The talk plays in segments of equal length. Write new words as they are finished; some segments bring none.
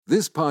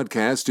This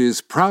podcast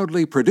is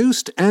proudly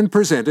produced and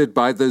presented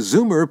by the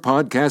Zoomer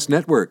Podcast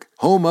Network,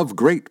 home of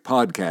great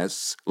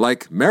podcasts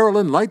like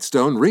Marilyn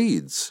Lightstone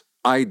Reads,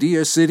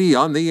 Idea City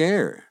on the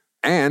Air,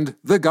 and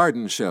The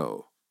Garden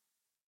Show.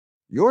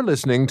 You're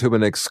listening to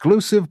an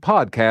exclusive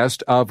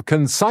podcast of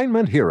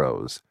Consignment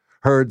Heroes,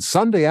 heard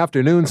Sunday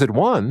afternoons at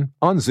 1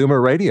 on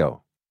Zoomer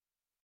Radio.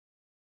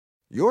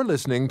 You're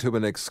listening to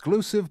an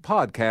exclusive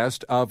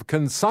podcast of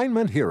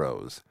Consignment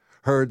Heroes,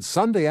 heard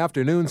Sunday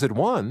afternoons at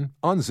 1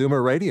 on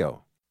Zoomer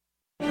Radio.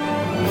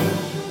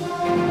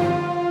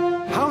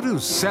 How to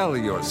sell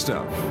your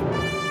stuff.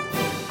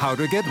 How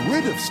to get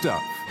rid of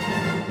stuff.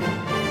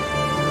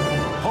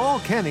 Paul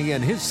Kenny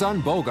and his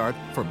son Bogart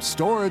from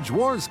Storage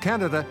Wars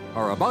Canada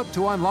are about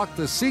to unlock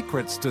the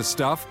secrets to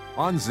stuff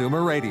on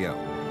Zoomer Radio.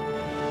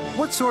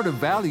 What sort of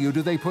value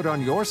do they put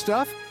on your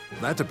stuff?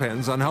 That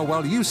depends on how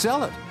well you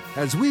sell it,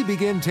 as we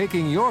begin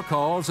taking your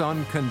calls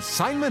on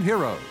Consignment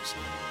Heroes,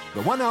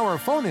 the 1-hour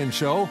phone-in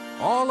show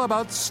all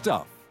about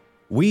stuff.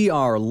 We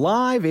are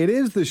live. It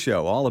is the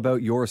show all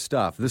about your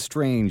stuff, the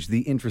strange,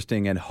 the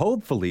interesting, and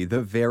hopefully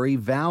the very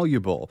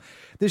valuable.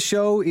 This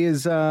show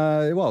is,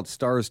 it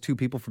stars two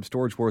people from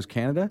Storage Wars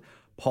Canada,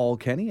 Paul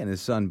Kenny and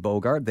his son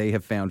Bogart. They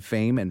have found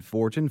fame and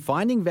fortune,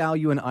 finding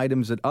value in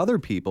items that other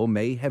people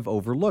may have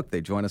overlooked.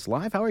 They join us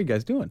live. How are you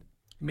guys doing?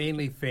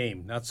 Mainly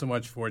fame, not so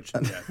much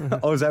fortune yet.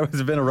 Has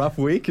it been a rough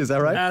week? Is that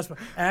right?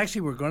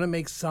 Actually, we're going to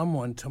make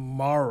someone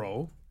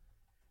tomorrow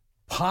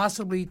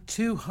possibly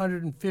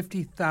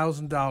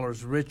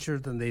 $250,000 richer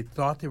than they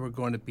thought they were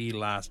going to be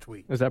last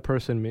week. Is that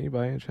person me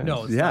by any chance?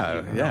 No, it's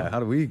not you. Yeah.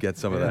 How do we get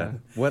some of that?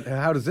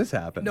 How does this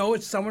happen? No,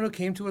 it's someone who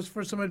came to us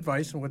for some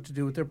advice on what to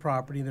do with their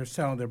property. They're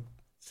selling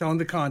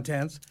the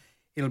contents.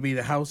 It'll be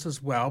the house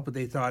as well, but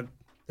they thought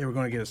they were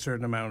going to get a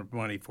certain amount of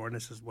money for it. And I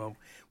says, well,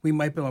 we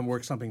might be able to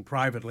work something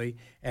privately,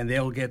 and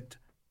they'll get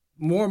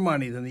more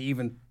money than they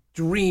even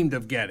dreamed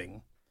of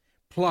getting.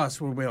 Plus,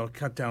 we'll be able to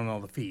cut down all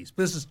the fees.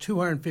 This is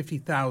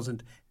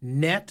 $250,000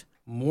 net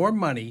more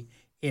money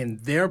in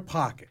their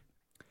pocket.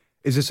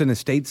 Is this an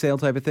estate sale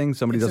type of thing?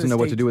 Somebody doesn't know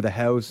what to do with the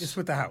house? It's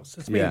with the house.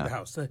 It's mainly the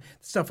house. The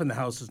stuff in the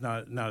house is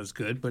not as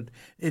good, but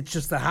it's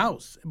just the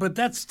house. But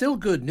that's still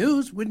good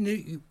news. Wouldn't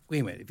you? Wait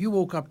a minute. If you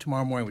woke up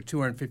tomorrow morning with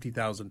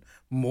 $250,000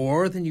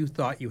 more than you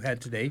thought you had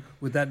today,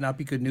 would that not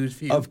be good news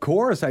for you? Of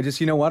course. I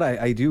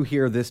do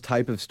hear this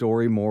type of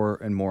story more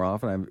and more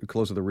often. I'm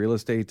close with a real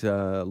estate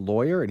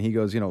lawyer, and he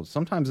goes,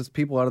 sometimes it's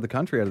people out of the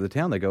country, out of the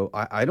town. They go,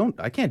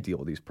 I can't deal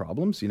with these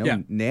problems.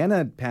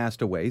 Nana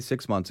passed away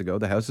 6 months ago.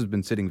 The house has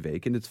been sitting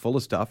vacant. It's full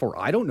of stuff, or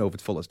I don't know if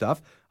it's full of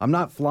stuff. I'm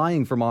not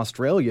flying from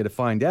Australia to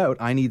find out.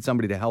 I need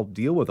somebody to help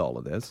deal with all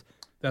of this.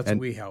 That's what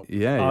we help.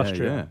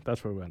 Austria. Yeah.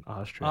 That's where we went.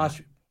 Austria.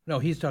 No,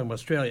 he's talking about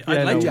Australia.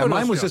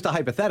 Mine was just a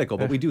hypothetical,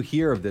 but we do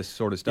hear of this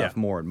sort of stuff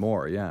more and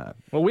more,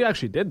 Well, we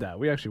actually did that.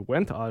 We actually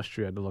went to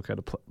Austria to look at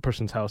a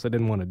person's house that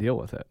didn't want to deal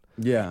with it.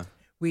 Yeah.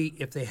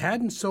 If they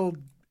hadn't sold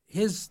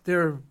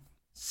their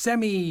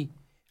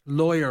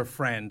semi-lawyer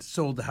friend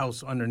sold the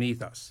house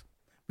underneath us,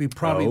 we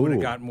probably would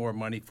have got more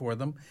money for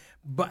them.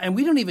 And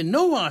we don't even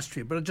know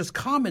Austria, but just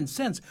common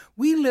sense.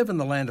 We live in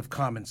the land of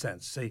common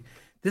sense. Say,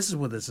 this is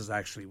what this is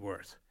actually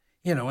worth.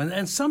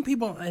 And some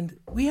people, and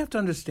we have to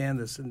understand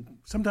this, and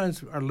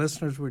sometimes our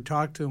listeners, we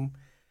talk to them,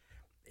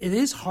 it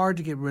is hard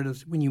to get rid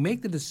of, when you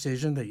make the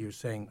decision that you're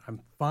saying, I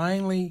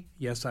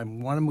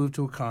want to move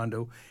to a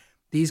condo,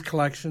 these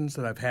collections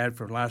that I've had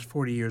for the last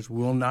 40 years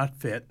will not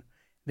fit,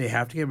 they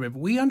have to get rid of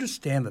it. We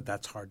understand that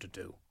that's hard to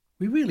do.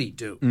 We really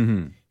do.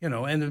 Mm-hmm.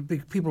 And the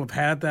big people have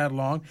had that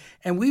long,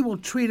 and we will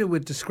treat it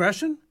with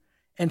discretion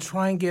and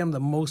try and get them the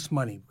most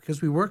money,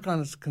 because we work on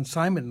a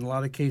consignment in a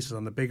lot of cases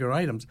on the bigger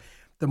items.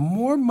 The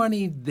more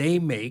money they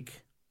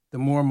make, the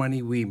more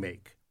money we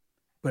make.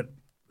 But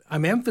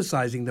I'm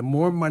emphasizing the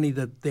more money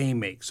that they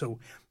make. So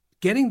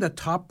getting the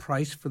top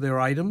price for their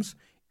items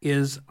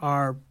is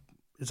our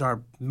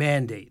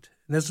mandate.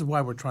 And this is why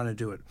we're trying to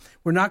do it.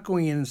 We're not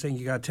going in and saying,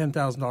 you got a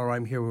 $10,000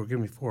 item here, we'll give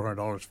me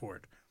 $400 for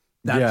it.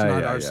 That's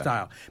not our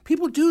style.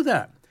 People do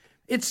that.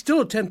 It's still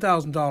a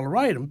 $10,000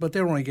 item, but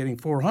they're only getting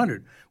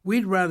 $400.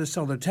 We'd rather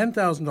sell the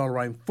 $10,000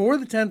 item for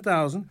the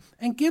 $10,000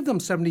 and give them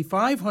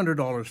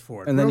 $7,500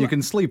 for it. And then you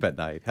can sleep at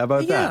night. How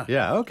about that?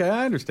 Yeah, okay,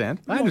 I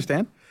understand.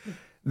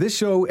 This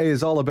show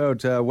is all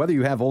about whether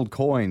you have old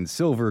coins,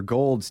 silver,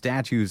 gold,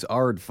 statues,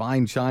 art,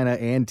 fine china,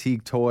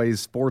 antique toys,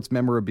 sports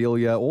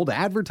memorabilia, old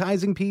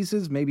advertising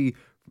pieces, maybe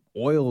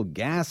oil,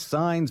 gas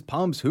signs,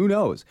 pumps, who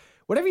knows?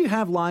 Whatever you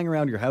have lying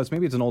around your house,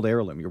 maybe it's an old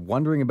heirloom, you're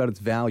wondering about its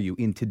value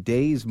in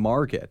today's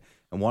market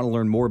and want to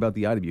learn more about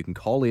the item, you can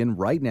call in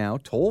right now,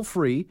 toll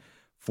free,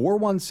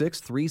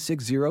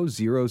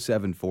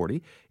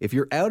 416-360-0740. If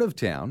you're out of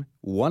town,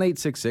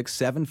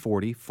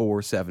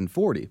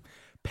 1-866-740-4740.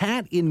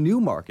 Pat in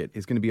Newmarket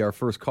is going to be our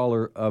first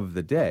caller of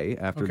the day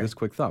after this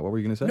quick thought. What were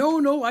you going to say?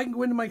 No, I can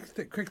go into my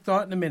quick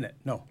thought in a minute.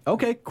 No.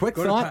 Okay, quick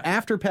thought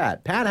after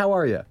Pat. Pat, how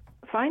are you?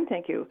 Fine,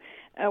 thank you.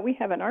 We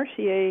have an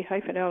RCA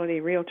High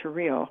Fidelity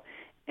reel-to-reel,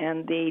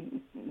 and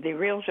the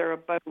reels are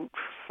about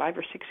 5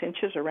 or 6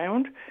 inches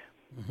around,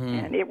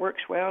 and it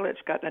works well. It's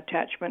got an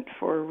attachment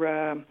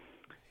for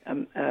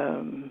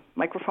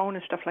microphone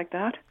and stuff like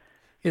that.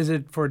 Is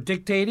it for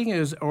dictating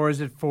or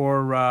is it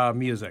for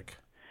music?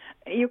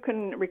 You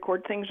can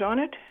record things on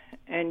it,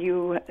 and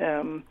you,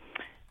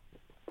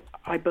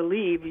 I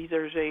believe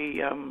there's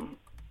a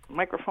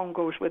microphone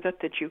goes with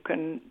it that you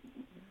can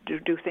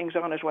do things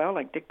on as well,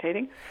 like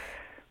dictating.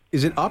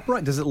 Is it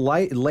upright? Does it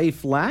lay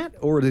flat,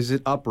 or is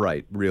it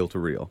upright, reel to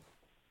reel?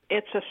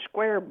 It's a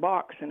square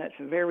box, and it's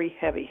very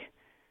heavy.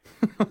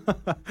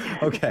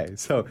 Okay,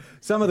 so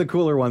some of the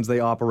cooler ones, they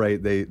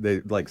operate,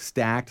 they like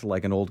stacked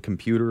like an old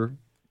computer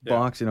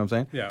box, you know what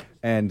I'm saying? Yeah.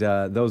 And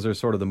those are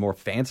sort of the more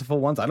fanciful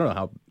ones. I don't know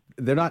how,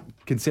 they're not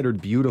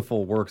considered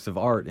beautiful works of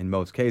art in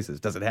most cases.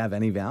 Does it have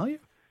any value?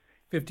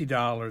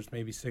 $50,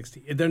 maybe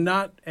 $60. They're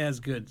not as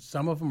good.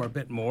 Some of them are a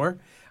bit more.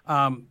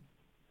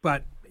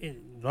 But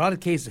in a lot of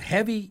cases,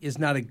 heavy is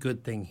not a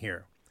good thing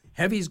here.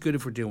 Heavy is good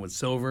if we're dealing with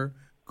silver,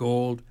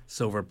 gold,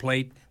 silver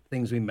plate,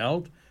 things we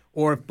melt,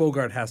 or if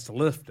Bogart has to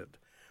lift it.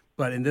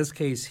 But in this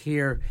case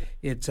here,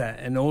 it's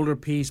an older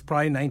piece,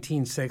 probably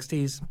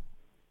 1960s,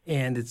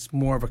 and it's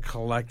more of a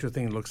collector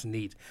thing. It looks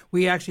neat.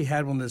 We actually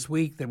had one this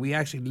week that we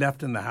actually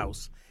left in the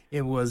house.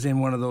 It was in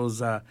one of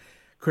those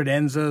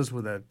credenzas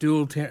with a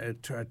dual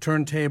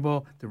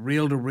turntable, the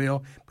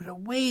reel-to-reel, but it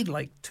weighed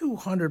like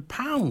 200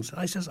 pounds.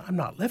 I says, I'm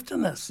not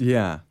lifting this.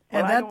 Yeah.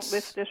 Well, And I don't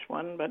lift this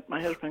one, but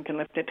my husband can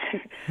lift it.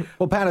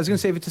 Well, Pat, I was going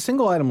to say, if it's a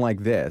single item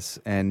like this,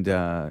 and,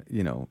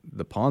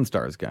 the Pawn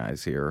Stars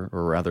guys here,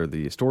 or rather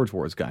the Storage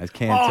Wars guys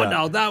can't... Oh,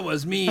 no, that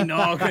was mean.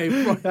 Oh, okay.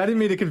 I didn't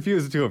mean to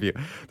confuse the two of you.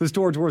 The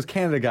Storage Wars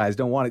Canada guys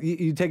don't want it.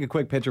 You take a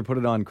quick picture, put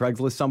it on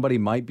Craigslist. Somebody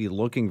might be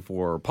looking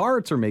for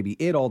parts or maybe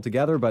it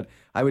altogether, but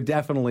I would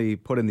definitely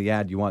put in the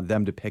ad you want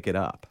them to pick it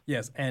up.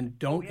 Yes, and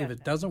don't, if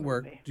it doesn't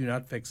work, do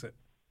not fix it.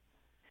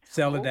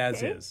 Sell it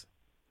as is.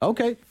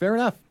 Okay, fair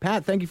enough.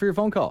 Pat, thank you for your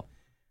phone call.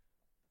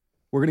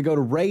 We're going to go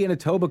to Ray in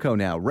Etobicoke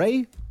now.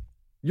 Ray,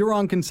 you're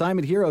on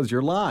Consignment Heroes.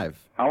 You're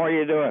live. How are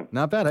you doing?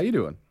 Not bad. How you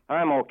doing?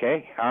 I'm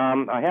okay.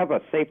 I have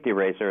a safety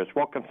razor. It's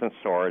Wilkinson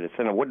Sword. It's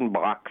in a wooden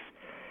box.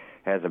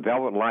 It has a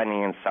velvet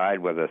lining inside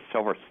with a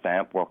silver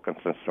stamp,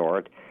 Wilkinson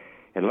Sword.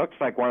 It looks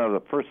like one of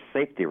the first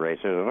safety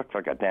razors. It looks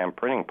like a damn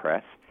printing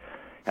press.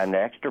 And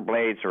the extra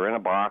blades are in a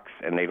box,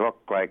 and they look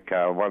like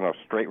one of those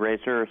straight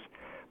razors,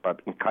 but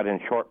cut in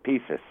short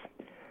pieces.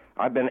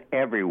 I've been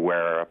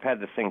everywhere. I've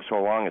had this thing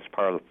so long it's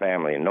part of the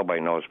family, and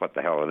nobody knows what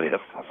the hell it is.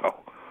 So.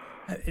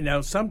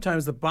 Now,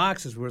 sometimes the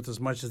box is worth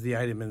as much as the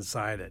item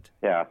inside it.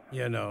 Yeah.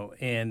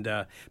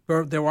 And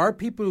but there are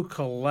people who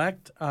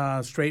collect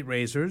straight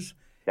razors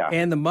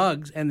and the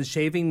mugs and the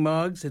shaving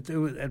mugs. It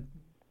was,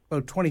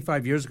 about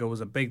 25 years ago, it was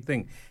a big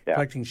thing. Yeah.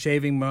 Collecting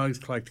shaving mugs,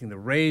 collecting the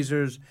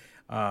razors,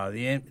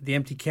 the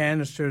empty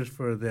canisters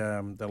for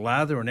the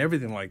lather and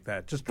everything like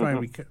that. Just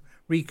trying to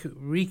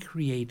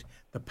recreate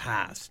the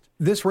past.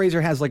 This razor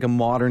has like a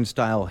modern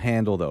style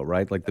handle, though,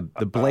 right? Like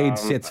the blade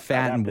sits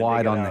fat and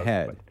wide on the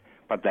head.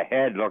 But the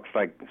head looks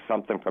like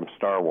something from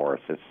Star Wars.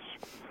 It's,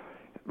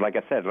 like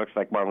I said, it looks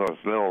like one of those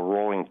little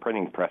rolling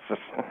printing presses.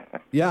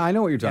 Yeah, I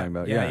know what you're talking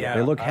about. Yeah.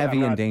 They look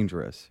heavy and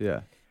dangerous.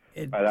 Yeah.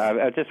 But I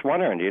was just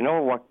wondering, do you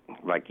know what,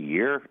 like,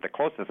 year? The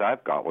closest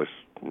I've got was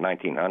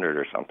 1900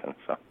 or something.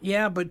 So.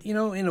 Yeah, but,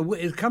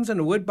 it comes in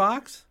a wood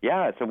box?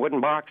 Yeah, it's a wooden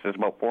box. It's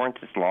about 4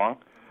 inches long.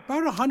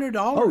 About $100.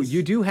 Oh,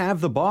 you do have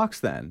the box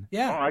then?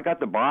 Yeah. Oh, I got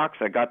the box.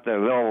 I got the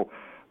little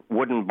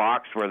wooden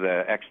box where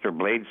the extra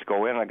blades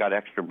go in. I got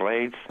extra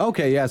blades.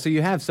 Okay, yeah, so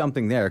you have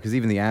something there, because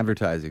even the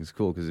advertising is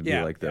cool, because it'd be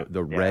like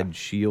the red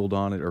shield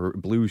on it, or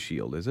blue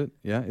shield, is it?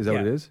 Yeah, is that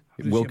what it is?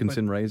 Blue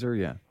Wilkinson razor,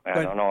 yeah.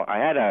 I don't know. I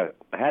had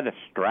a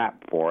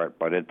strap for it,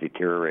 but it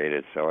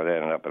deteriorated, so it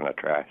ended up in the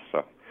trash.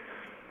 So.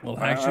 Well,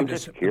 actually, I'm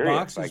just curious. the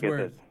box is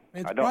worth.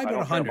 It's I probably don't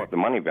about care $100. about the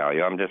money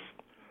value. I'm just.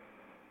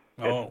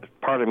 It's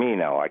part of me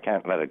now. I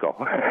can't let it go.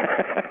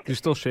 Do you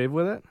still shave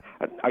with it?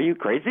 Are you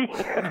crazy?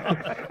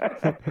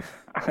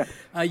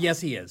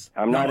 Yes, he is.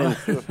 I'm not in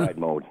suicide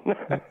mode.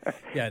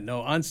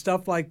 On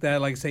stuff like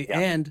that, like I say,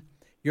 and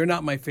you're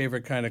not my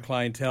favorite kind of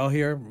clientele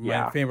here,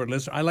 my favorite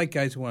listener. I like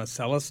guys who want to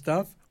sell us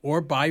stuff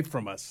or buy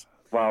from us.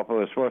 Well, if it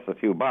was worth a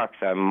few bucks,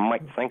 I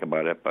might think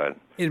about it, but...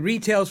 It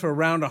retails for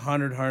around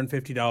 $100,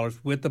 $150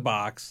 with the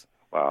box.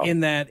 Wow. In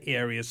that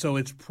area. So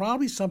it's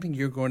probably something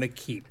you're going to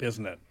keep,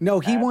 isn't it?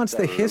 No, he wants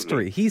the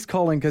history. He's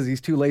calling because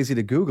he's too lazy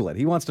to Google it.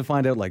 He wants to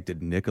find out, like,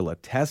 did Nikola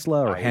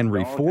Tesla or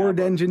Henry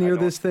Ford engineer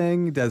this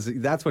thing?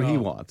 That's what he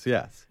wants,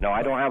 yes. No,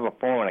 I don't have a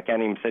phone. I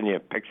can't even send you a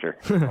picture.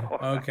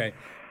 Okay.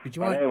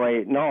 But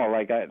anyway, no,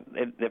 like,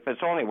 if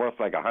it's only worth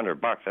like $100,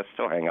 I'd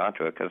still hang on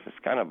to it because it's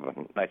kind of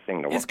a nice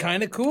thing to work. It's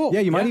kind of cool. Yeah,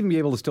 you might even be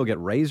able to still get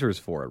razors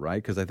for it,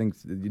 right? Because I think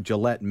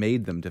Gillette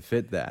made them to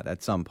fit that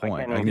at some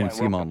point. I can even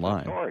see them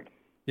online.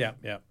 Yeah.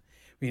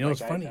 It's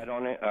funny.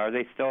 Are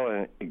they still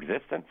in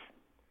existence?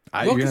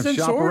 You're going to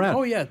shop around.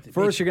 Oh, yeah.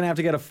 First, you're going to have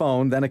to get a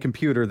phone, then a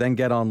computer, then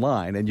get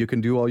online, and you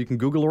can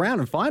Google around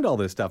and find all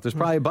this stuff. There's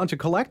probably a bunch of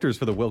collectors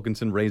for the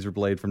Wilkinson razor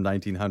blade from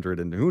 1900,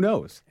 and who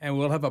knows? And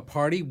we'll have a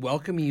party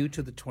welcoming you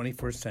to the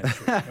 21st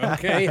century.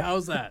 Okay,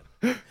 how's that?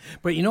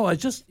 But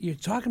you're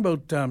talking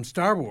about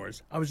Star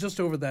Wars. I was just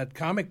over that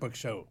comic book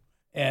show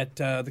at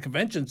the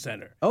convention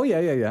center. Oh,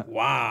 yeah.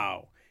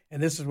 Wow.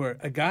 And this is where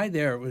a guy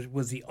there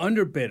was the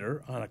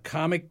underbidder on a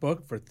comic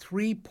book for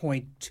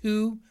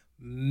 $3.2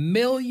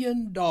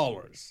 million.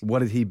 What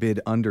did he bid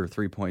under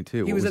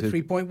 3.2? He was at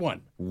 3.1.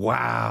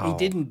 Wow. He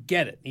didn't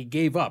get it. He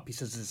gave up. He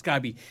says,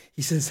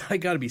 I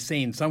got to be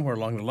saying somewhere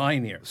along the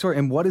line here. Sorry,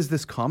 and what is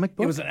this comic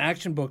book? It was an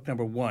Action book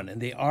 #1, and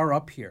they are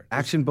up here.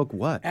 Action book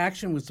what?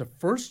 Action was the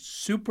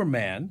first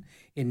Superman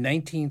in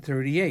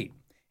 1938.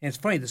 And it's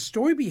funny, the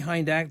story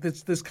behind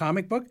this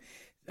comic book,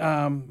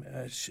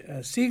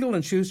 Siegel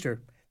and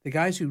Schuster, the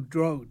guys who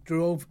drew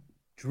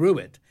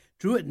it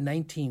in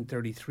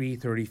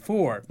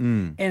 1933-34,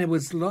 and it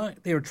was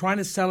they were trying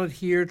to sell it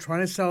here, trying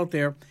to sell it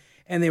there,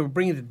 and they were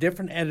bringing it to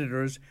different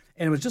editors,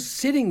 and it was just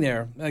sitting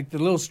there like the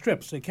little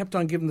strips. They kept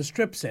on giving the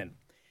strips in.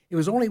 It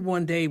was only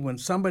one day when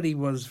somebody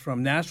was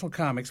from National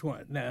Comics,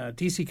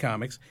 DC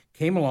Comics,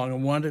 came along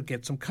and wanted to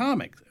get some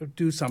comics, or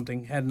do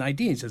something, had an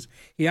idea. He says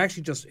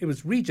it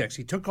was rejects.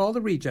 He took all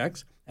the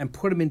rejects and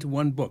put them into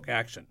one book,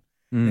 Action.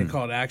 They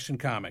called it Action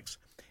Comics.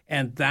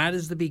 And that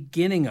is the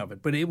beginning of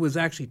it. But it was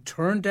actually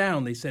turned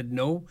down. They said,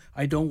 no,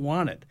 I don't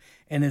want it.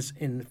 And it's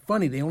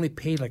funny, they only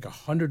paid like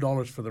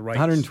 $100 for the rights.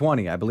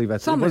 $120, I believe.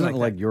 It wasn't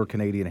like that. Your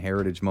Canadian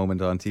Heritage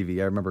moment on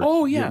TV. I remember.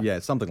 Oh, yeah. Yeah,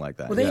 something like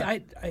that. Well,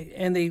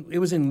 it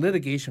was in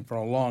litigation for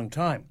a long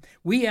time.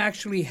 We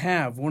actually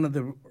have one of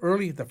the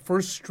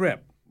first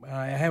strip.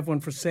 I have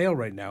one for sale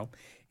right now.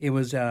 It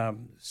was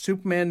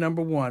Superman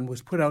 #1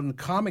 was put out in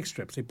comic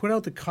strips. They put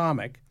out the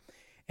comic,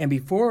 and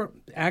before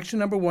Action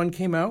 #1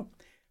 came out,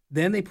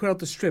 then they put out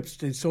the strips.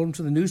 They sold them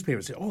to the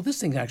newspapers. They said, oh, this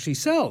thing actually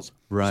sells.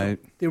 Right.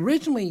 So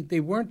originally,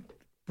 they weren't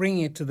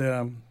bringing it to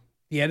the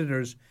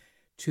editors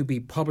to be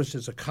published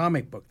as a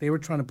comic book. They were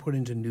trying to put it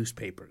into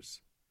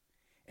newspapers.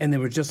 And they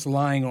were just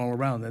lying all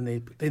around. And they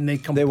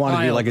compiled They wanted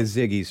to be them. like a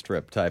Ziggy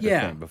strip type of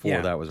thing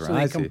before that was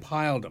around. So they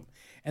compiled them.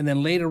 And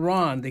then later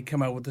on, they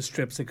come out with the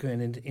strips that go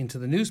into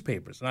the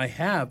newspapers. And I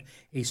have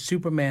a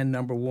Superman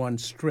 #1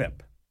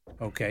 strip,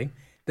 okay,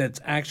 that's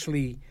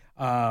actually,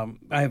 I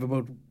have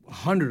about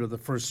 100 of the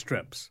first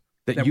strips.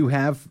 That you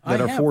have that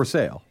are for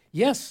sale?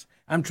 Yes.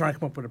 I'm trying to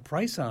come up with a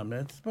price on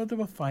them. It's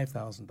about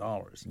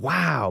 $5,000.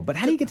 Wow. But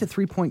how do you get to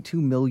 $3.2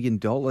 million?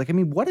 Like, I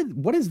mean,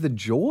 what is the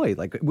joy?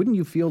 Like, wouldn't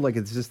you feel like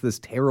it's just this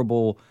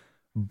terrible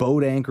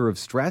boat anchor of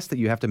stress that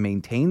you have to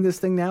maintain this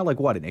thing now? Like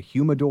what, in a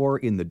humidor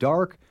in the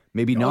dark?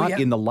 Maybe not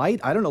in the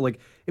light? I don't know. Like,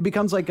 it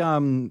becomes like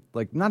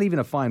not even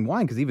a fine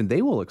wine, because even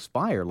they will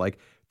expire. Like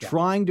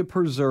trying to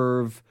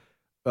preserve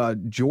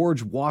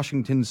George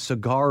Washington's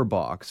cigar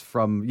box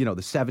from, the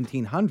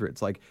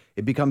 1700s. Like,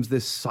 it becomes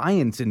this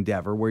science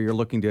endeavor where you're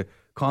looking to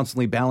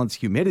constantly balance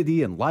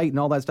humidity and light and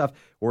all that stuff,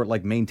 or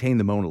like maintain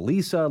the Mona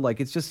Lisa. Like,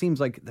 it just seems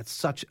like that's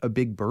such a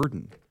big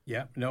burden.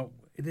 Yeah, no,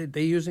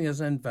 they're using it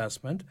as an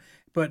investment.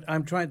 But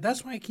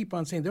that's why I keep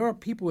on saying there are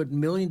people with $1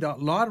 million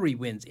lottery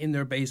wins in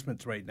their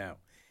basements right now.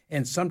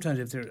 And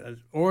sometimes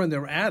or in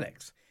their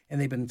attics. And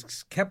they've been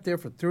kept there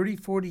for 30,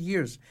 40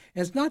 years.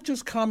 And it's not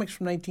just comics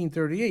from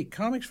 1938.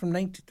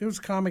 There's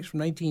comics from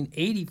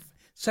 1980,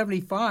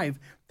 75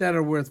 that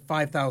are worth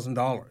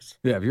 $5,000.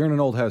 Yeah, if you're in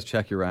an old house,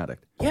 check your attic.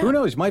 Yeah. Who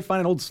knows? You might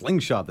find an old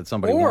slingshot that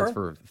somebody wants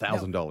for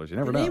 $1,000. You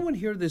never know. Did anyone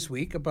hear this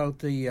week about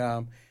the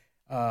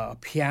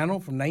piano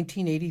from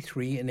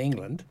 1983 in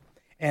England?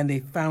 And they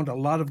found a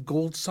lot of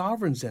gold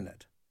sovereigns in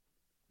it.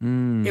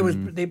 It was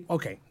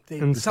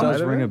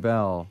Does ring a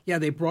bell. Yeah,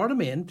 they brought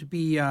them in to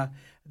be.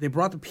 They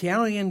brought the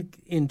piano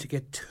in to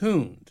get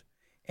tuned,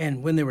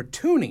 and when they were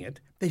tuning it,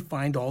 they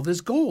find all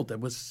this gold that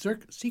was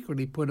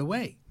secretly put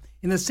away.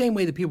 In the same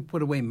way that people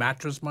put away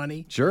mattress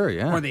money, sure,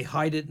 yeah, or they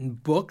hide it in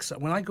books.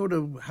 When I go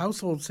to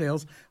household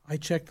sales, I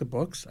check the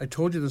books. I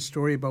told you the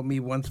story about me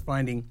once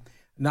finding,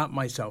 not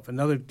myself,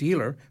 another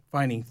dealer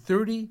finding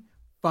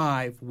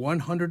 35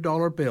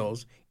 $100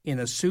 bills in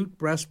a suit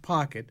breast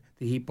pocket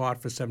that he bought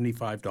for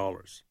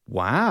 $75.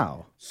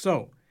 Wow.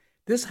 So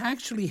this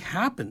actually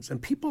happens,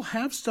 and people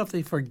have stuff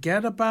they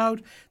forget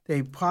about.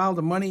 They pile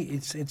the money.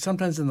 It's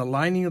sometimes in the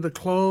lining of the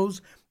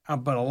clothes,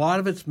 but a lot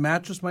of it's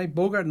mattress money.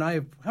 Bogart and I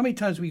have, how many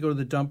times we go to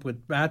the dump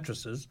with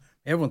mattresses?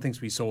 Everyone thinks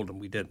we sold them.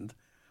 We didn't.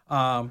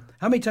 How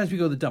many times we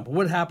go to the dump?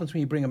 What happens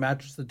when you bring a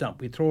mattress to the dump?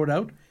 We throw it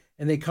out,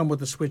 and they come with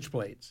the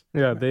switchblades.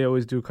 Yeah, they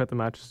always do cut the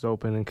mattresses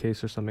open in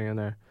case there's something in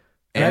there.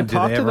 And did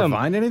they ever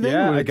find anything?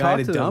 Yeah, a guy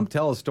at a dump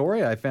tell a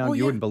story? I found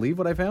you wouldn't believe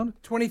what I found.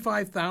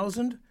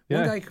 25,000.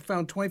 Yeah. One guy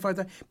found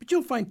 25,000, but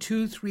you'll find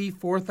 2,000, 3,000,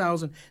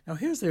 4,000. Now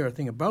here's the other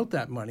thing about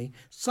that money.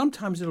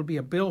 Sometimes it'll be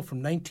a bill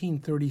from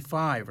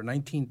 1935 or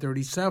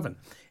 1937,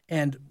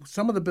 and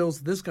some of the bills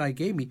that this guy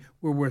gave me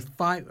were worth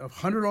a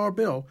 $100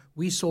 bill.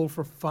 We sold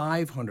for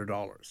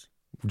 $500.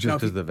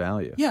 Just as the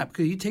value. Yeah,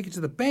 because you take it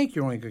to the bank,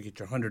 you're only going to get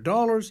your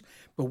 $100.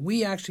 But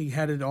we actually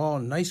had it all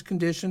in nice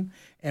condition.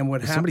 And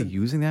what happened? Somebody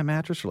using that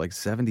mattress for like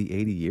 70,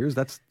 80 years?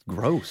 That's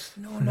gross.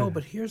 No.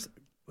 But here's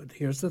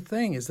the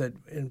thing: is that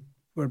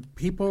when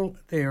people,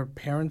 their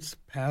parents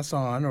pass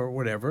on or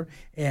whatever,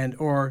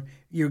 or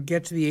you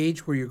get to the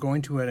age where you're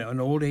going to an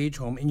old age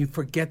home and you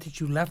forget that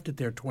you left it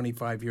there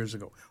 25 years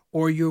ago,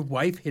 or your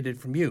wife hid it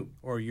from you,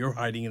 or you're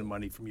hiding the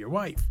money from your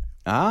wife.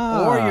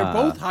 Or you're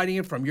both hiding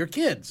it from your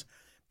kids.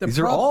 These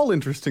are all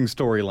interesting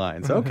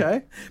storylines.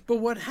 Okay. But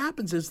what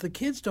happens is the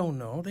kids don't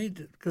know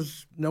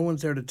because no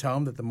one's there to tell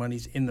them that the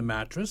money's in the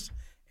mattress.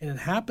 And it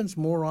happens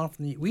more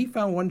often. We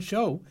found one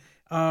show.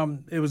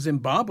 It was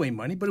Zimbabwe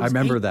money, but it was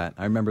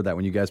I remember that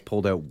when you guys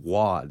pulled out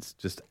wads,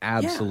 just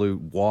absolute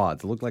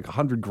wads. It looked like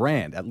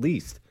 $100,000 at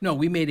least. No,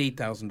 we made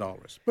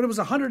 $8,000, but it was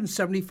a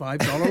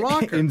 $175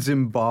 locker in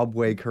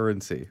Zimbabwe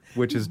currency,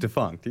 which is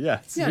defunct.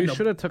 Yes, we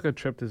should have took a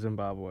trip to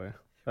Zimbabwe.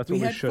 That's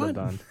what we should have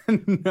done.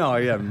 No,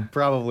 yeah,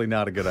 probably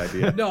not a good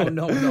idea. No.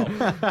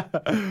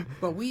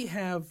 But we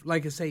have,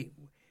 like I say,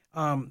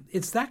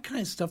 it's that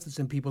kind of stuff that's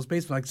in people's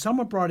basement. Like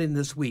someone brought in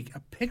this week a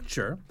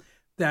picture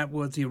that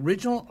was the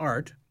original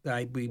art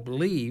that we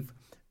believe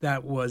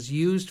that was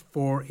used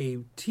for a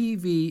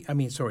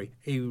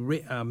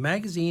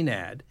magazine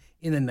ad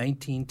in the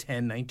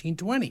 1910,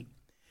 1920.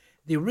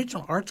 The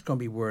original art's going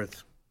to be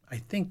worth, I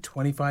think,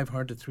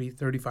 $2,500 to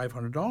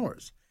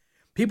 $3,500.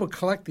 People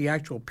collect the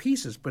actual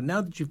pieces, but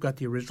now that you've got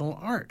the original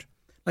art,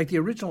 like the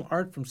original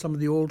art from some of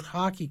the old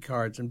hockey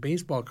cards and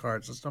baseball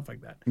cards and stuff like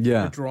that,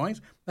 the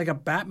drawings, like a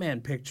Batman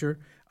picture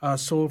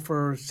sold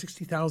for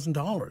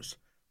 $60,000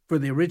 for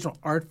the original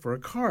art for a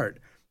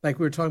card. Like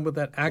we were talking about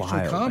that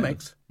Action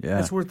Comics,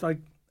 that's worth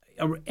like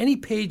any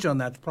page on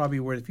that's probably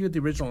worth. If you had the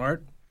original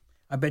art,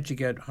 I bet you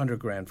get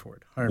 $100,000 for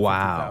it.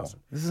 Wow,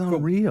 this is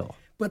unreal.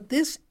 But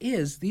these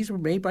were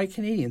made by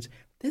Canadians.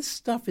 This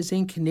stuff is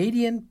in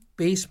Canadian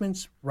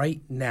basements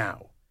right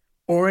now,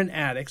 or in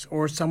attics,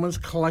 or someone's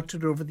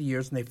collected it over the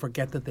years and they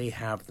forget that they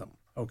have them.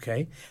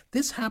 Okay,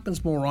 this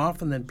happens more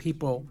often than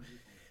people.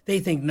 They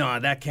think, no,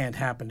 that can't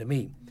happen to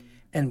me.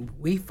 And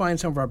we find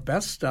some of our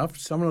best stuff.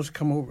 Someone will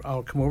come over.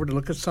 I'll come over to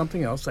look at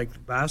something else. Like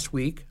last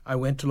week, I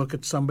went to look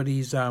at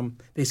somebody's.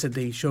 They said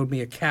they showed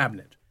me a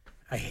cabinet.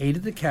 I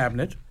hated the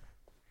cabinet,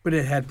 but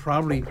it had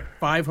probably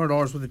 $500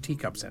 worth of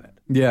teacups in it.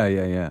 Yeah.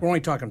 We're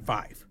only talking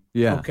 5.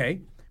 Yeah.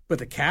 Okay, but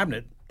the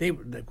cabinet.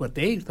 What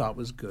they thought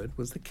was good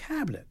was the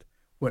cabinet.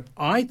 What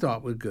I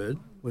thought was good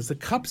was the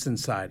cups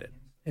inside it.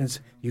 And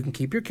you can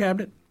keep your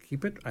cabinet,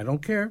 keep it. I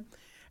don't care.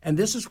 And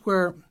this is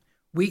where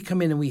we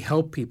come in and we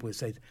help people. We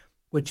say,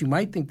 what you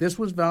might think this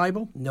was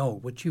valuable, no,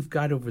 what you've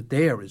got over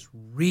there is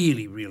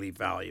really, really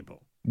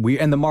valuable.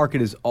 And the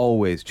market is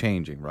always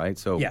changing, right?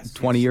 So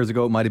 20 years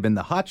ago, it might have been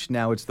the hutch.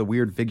 Now it's the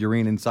weird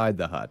figurine inside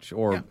the hutch,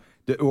 or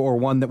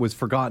one that was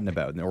forgotten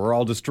about, or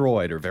all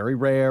destroyed, or very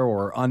rare,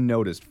 or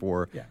unnoticed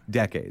for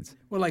decades.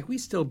 Well, like we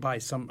still buy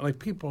some. Like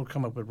people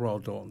come up with Royal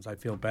Daltons. I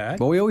feel bad.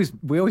 Well, we always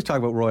talk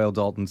about Royal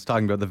Daltons,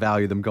 talking about the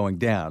value of them going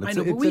down. It's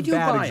a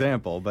bad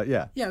example, but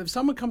yeah. Yeah, if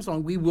someone comes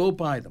along, we will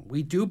buy them.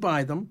 We do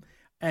buy them.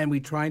 And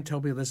we try and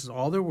tell people this is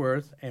all they're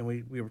worth, and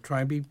we were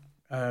trying to be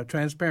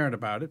transparent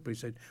about it. But we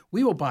said,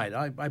 we will buy it.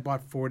 I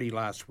bought 40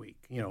 last week,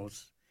 and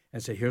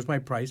said, here's my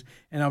price.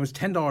 And I was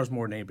 $10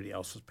 more than anybody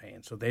else was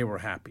paying, so they were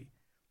happy,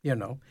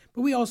 But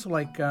we also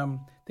like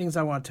things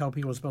I want to tell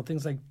people about,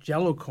 things like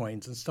Jello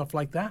coins and stuff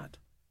like that.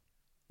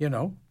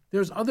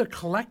 There's other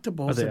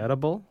collectibles. Are they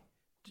edible?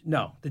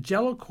 No. The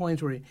Jello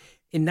coins were...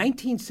 In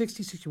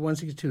 1960, 61,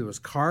 62, there was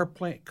car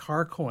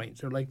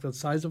coins. They're like the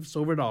size of a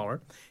silver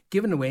dollar,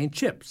 given away in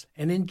chips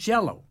and in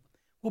Jello.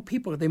 Well,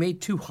 they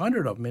made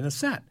 200 of them in a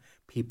set.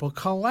 People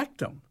collect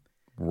them.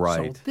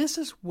 Right. So this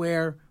is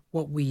where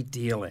what we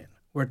deal in.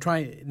 We're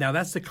trying now.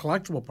 That's the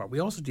collectible part. We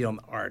also deal in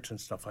the art and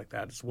stuff like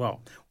that as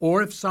well.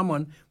 Or if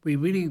we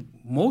really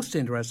most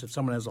interested, if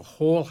someone has a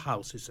whole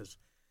house, he says,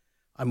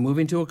 "I'm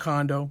moving to a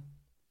condo.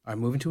 I'm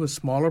moving to a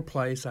smaller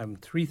place. I'm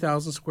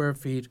 3,000 square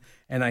feet,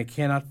 and I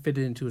cannot fit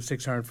it into a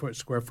 600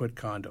 square foot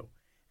condo."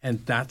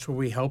 And that's where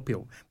we help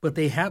people. But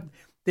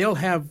they'll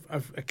have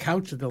a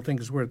couch that they'll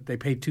think is worth. They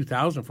paid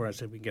 $2,000 for it. I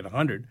said we can get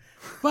 $100,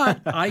 but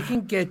I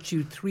can get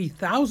you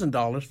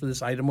 $3,000 for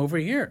this item over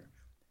here,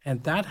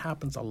 and that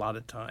happens a lot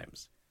of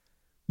times.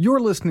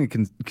 You're listening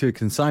to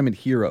Consignment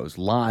Heroes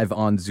live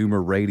on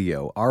Zoomer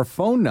Radio. Our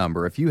phone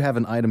number, if you have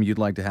an item you'd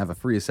like to have a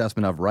free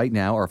assessment of right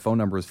now, our phone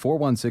number is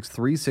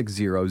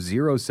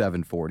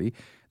 416-360-0740.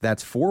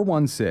 That's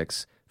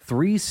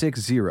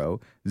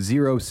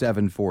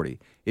 416-360-0740.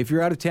 If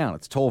you're out of town,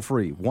 it's toll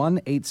free,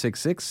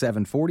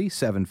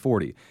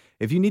 1-866-740-740.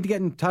 If you need to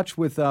get in touch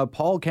with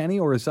Paul Kenny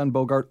or his son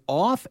Bogart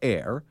off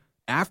air,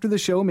 after the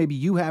show, maybe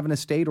you have an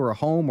estate or a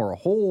home or a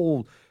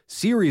whole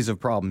series of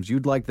problems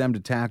you'd like them to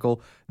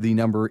tackle, the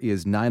number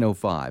is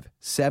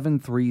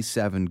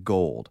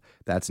 905-737-GOLD.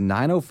 That's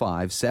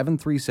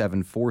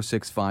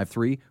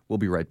 905-737-4653. We'll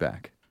be right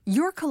back.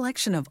 Your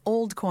collection of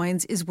old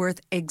coins is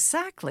worth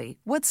exactly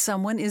what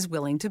someone is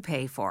willing to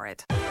pay for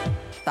it.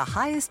 The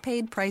highest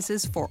paid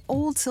prices for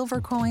old silver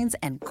coins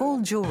and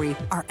gold jewelry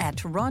are at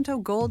Toronto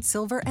Gold,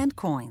 Silver and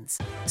Coins.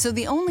 So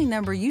the only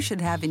number you should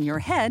have in your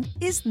head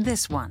is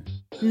this one,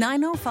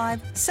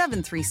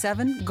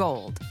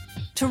 905-737-GOLD.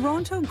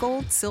 Toronto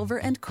Gold, Silver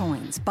and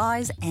Coins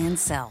buys and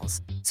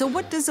sells. So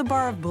what does a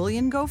bar of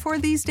bullion go for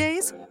these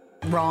days?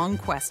 Wrong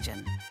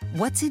question.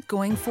 What's it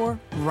going for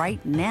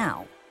right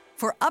now?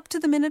 For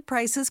up-to-the-minute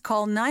prices,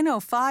 call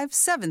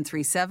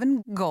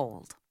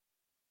 905-737-GOLD.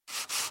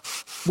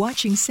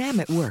 Watching Sam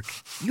at work,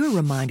 you're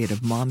reminded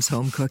of Mom's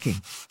home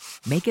cooking.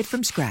 Make it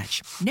from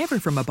scratch, never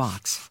from a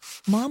box.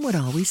 Mom would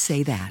always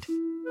say that.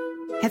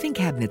 Having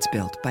cabinets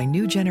built by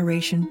New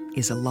Generation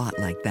is a lot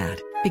like that.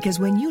 Because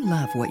when you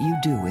love what you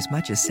do as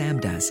much as Sam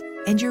does,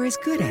 and you're as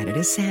good at it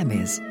as Sam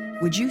is,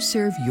 would you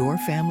serve your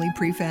family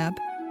prefab?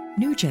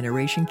 New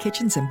Generation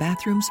Kitchens and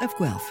Bathrooms of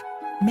Guelph.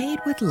 Made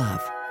with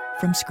love.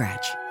 From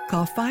scratch.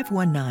 Call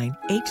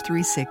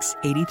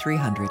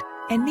 519-836-8300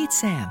 and meet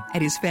Sam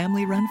at his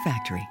family-run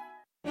factory.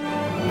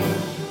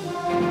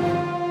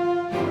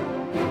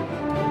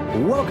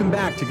 Welcome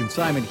back to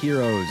Consignment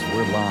Heroes.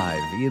 We're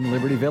live in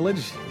Liberty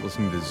Village,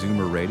 listening to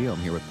Zoomer Radio. I'm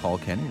here with Paul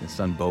Kenny and his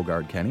son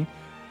Bogart Kenny.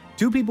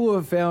 Two people who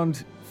have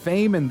found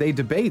fame, and they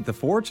debate the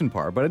fortune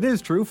part, but it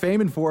is true,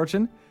 fame and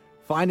fortune.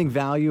 Finding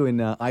value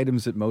in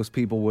items that most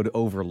people would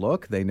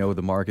overlook. They know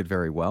the market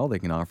very well. They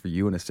can offer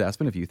you an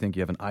assessment if you think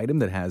you have an item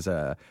that has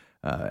an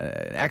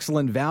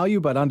excellent value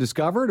but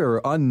undiscovered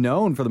or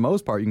unknown for the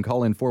most part. You can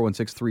call in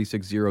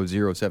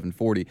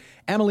 416-360-0740.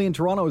 Emily in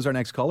Toronto is our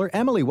next caller.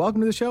 Emily,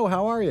 welcome to the show.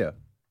 How are you?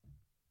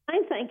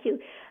 Fine, thank you.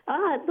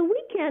 The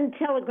Weekend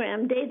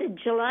Telegram, dated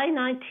July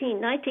 19,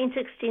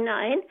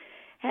 1969,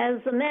 has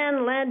a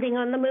man landing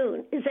on the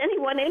moon. Is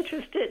anyone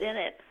interested in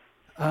it?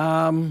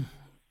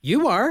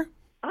 You are.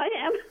 I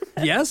am.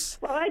 Yes.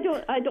 Well, I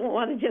don't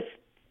want to just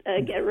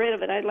get rid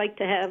of it. I'd like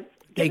to have.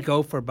 They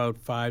go for about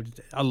 $5.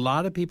 A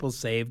lot of people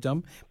saved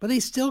them, but they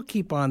still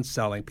keep on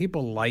selling.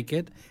 People like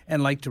it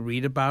and like to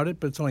read about it,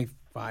 but it's only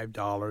 $5,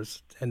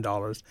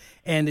 $10,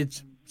 and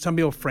it's some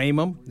people frame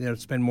them.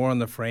 Spend more on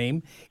the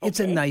frame.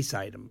 It's a nice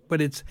item, but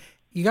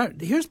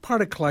here's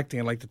part of collecting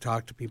I'd like to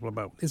talk to people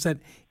about is that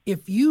if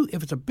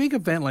it's a big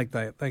event like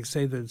that, like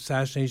say the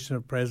assassination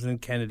of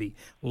President Kennedy,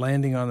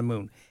 landing on the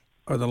moon,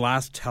 or the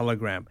last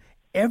telegram.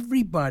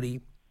 Everybody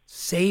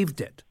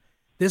saved it.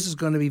 This is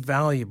going to be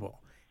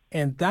valuable.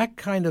 And that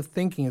kind of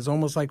thinking is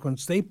almost like when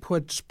they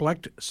put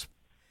special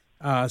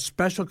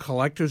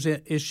collector's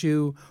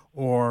issue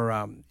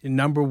or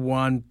number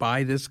one,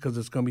 buy this because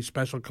it's going to be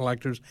special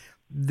collectors,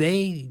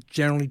 they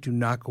generally do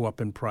not go up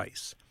in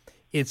price.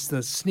 It's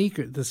the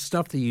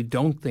stuff that you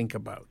don't think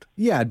about.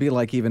 Yeah, it'd be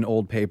like even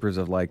old papers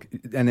of like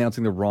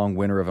announcing the wrong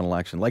winner of an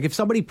election. Like if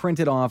somebody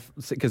printed off,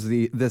 because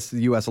this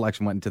U.S.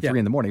 election went into 3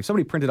 in the morning, if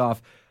somebody printed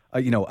off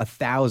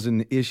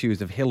 1,000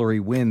 issues of Hillary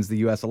wins the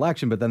U.S.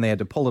 election, but then they had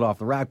to pull it off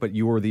the rack, but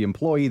you were the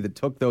employee that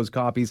took those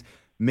copies,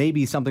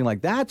 maybe something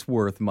like that's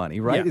worth money,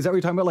 right? Yeah. Is that what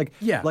you're talking about?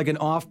 Like an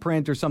off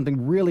print or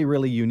something really,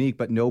 really unique,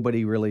 but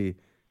nobody really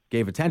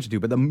gave attention to.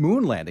 But the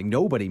moon landing,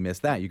 nobody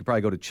missed that. You could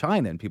probably go to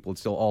China and people would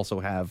still also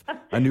have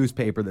a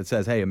newspaper that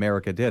says, hey,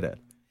 America did it.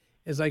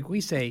 It's like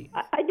we say.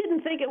 I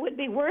didn't think it would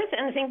be worth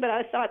anything, but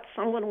I thought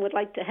someone would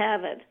like to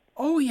have it.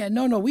 Oh, yeah.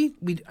 No.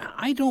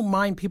 I don't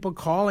mind people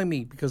calling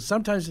me because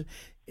sometimes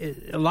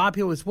a lot of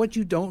people, it's what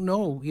you don't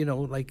know.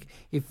 Like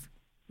if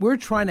we're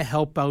trying to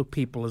help out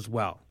people as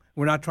well.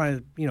 We're not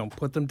trying to,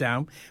 put them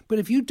down. But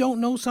if you don't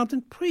know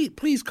something,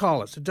 please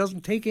call us. It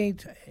doesn't take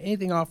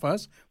anything off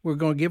us. We're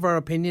going to give our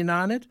opinion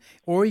on it.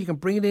 Or you can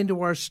bring it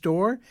into our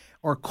store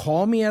or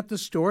call me at the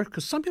store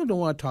because some people don't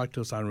want to talk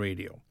to us on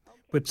radio.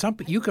 But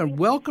you can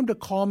welcome to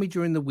call me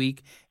during the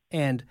week.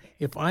 And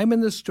if I'm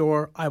in the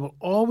store, I will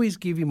always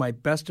give you my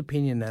best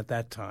opinion at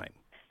that time.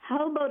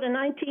 How about a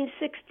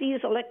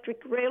 1960s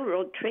electric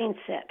railroad train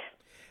set?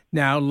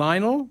 Now,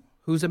 Lionel,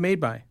 who's it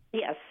made by?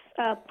 Yes.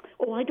 I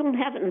don't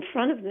have it in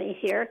front of me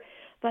here,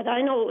 but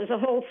I know it was a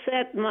whole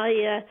set.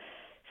 My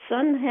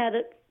son had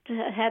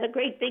a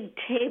great big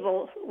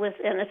table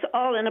and it's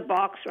all in a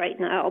box right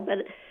now.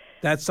 But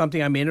that's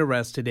something I'm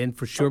interested in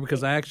for sure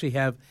because I actually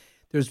have.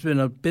 There's been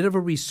a bit of a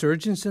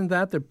resurgence in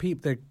that.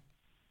 People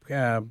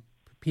are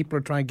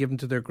trying to give them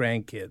to their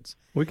grandkids.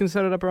 We can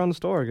set it up around the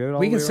store.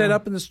 We can set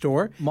up in the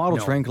store. Model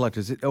train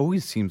collectors, it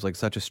always seems like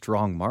such a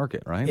strong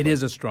market, right? It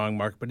is a strong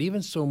market, but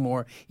even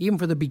for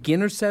the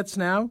beginner sets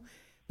now,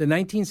 the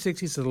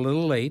 1960s is a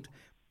little late,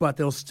 but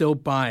they'll still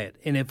buy it.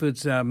 And if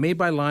it's made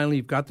by Lionel,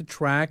 you've got the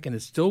track, and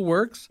it still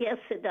works. Yes,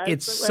 it does.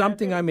 It's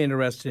something I'm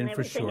interested in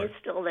for sure. Everything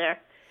is still there.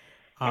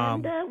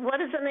 And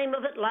what is the name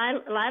of it?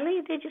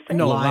 Lily, did you say?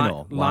 No,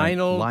 Lionel.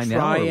 Lionel, Triang.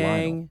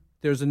 Lionel.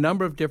 There's a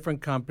number of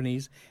different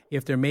companies.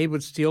 If they're made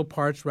with steel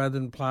parts rather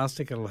than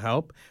plastic, it'll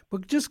help.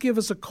 But just give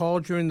us a call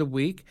during the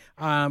week.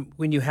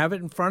 When you have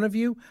it in front of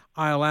you,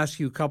 I'll ask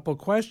you a couple of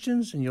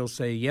questions, and you'll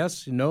say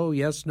yes, no,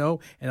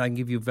 and I can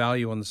give you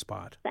value on the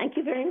spot. Thank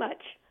you very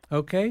much.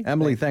 Okay.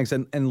 Emily, thanks.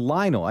 And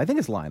Lionel, I think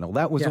it's Lionel.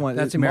 That was the one.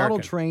 That's Model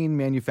American. train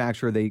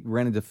manufacturer. They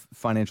ran into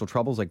financial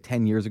troubles like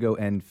 10 years ago,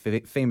 and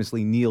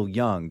famously Neil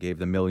Young gave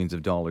them millions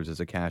of dollars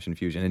as a cash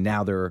infusion, and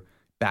now they're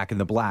back in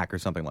the black or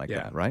something like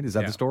that, right? Is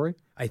that the story?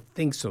 I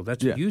think so.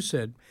 That's what you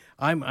said.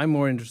 I'm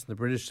more interested in the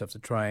British stuff, the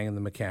Triang and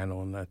the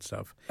Meccano and that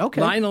stuff.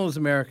 Okay. Lionel is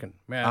American.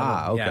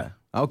 Okay. Yeah.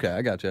 Okay,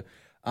 I gotcha.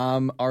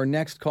 Our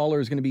next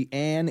caller is going to be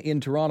Anne in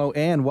Toronto.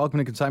 Anne, welcome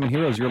to Consignment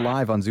Heroes. You're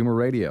live on Zoomer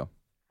Radio.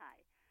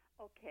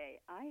 Hi. Okay,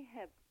 I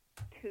have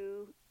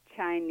 2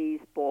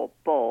 Chinese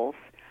bowls.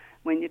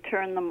 When you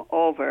turn them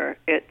over,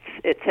 it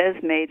says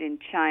made in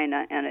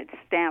China, and it's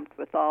stamped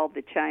with all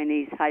the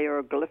Chinese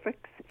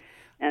hieroglyphics.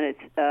 and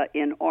it's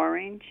in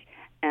orange.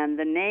 And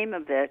the name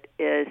of it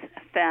is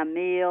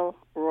Famille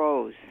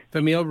Rose.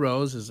 Famille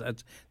Rose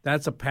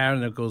that's a pattern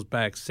that goes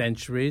back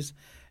centuries.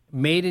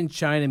 Made in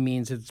China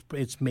means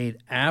it's made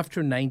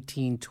after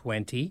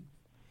 1920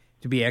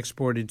 to be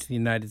exported to the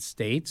United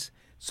States,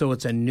 so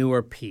it's a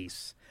newer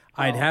piece.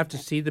 I'd have to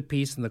see the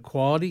piece and the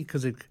quality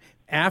because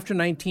after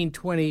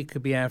 1920, it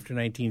could be after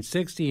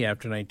 1960,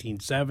 after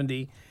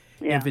 1970.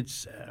 Yeah. If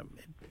it's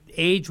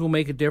age will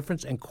make a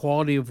difference and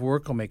quality of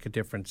work will make a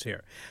difference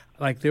here.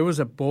 Like there was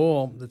a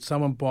bowl that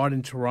someone bought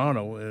in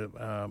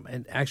Toronto,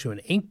 and actually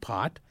an ink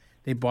pot.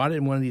 They bought it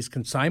in one of these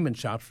consignment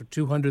shops for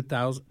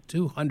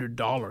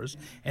 $200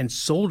 and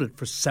sold it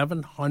for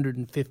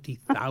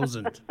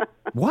 $750,000.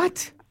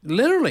 What?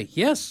 Literally,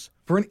 yes.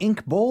 For an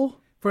ink bowl?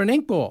 For an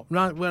ink bowl.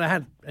 Not well, I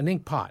had an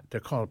ink pot. They're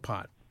called a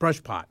pot,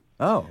 brush pot.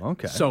 Oh,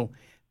 okay. So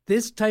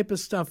this type of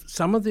stuff,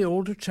 some of the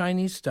older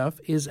Chinese stuff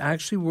is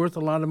actually worth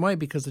a lot of money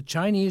because the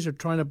Chinese are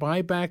trying to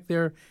buy back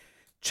their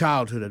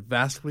childhood at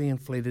vastly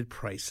inflated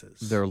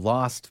prices. They're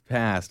lost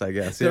past, I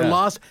guess. They're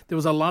lost. There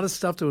was a lot of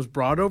stuff that was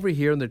brought over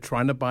here, and they're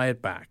trying to buy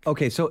it back.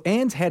 Okay, so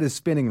Anne's head is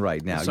spinning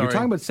right now. Sorry. You're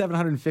talking about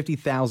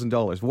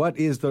 $750,000. What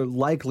is the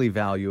likely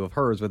value of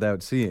hers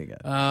without seeing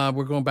it?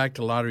 We're going back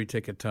to lottery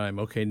ticket time.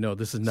 Okay, no,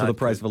 this is not. So the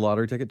price good. of a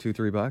lottery ticket,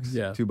 $2-3?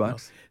 Yeah.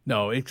 $2?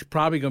 No, it's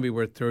probably going to be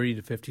worth $30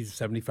 to $50 to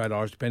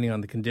 $75, depending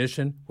on the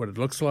condition, what it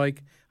looks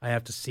like. I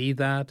have to see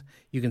that.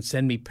 You can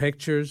send me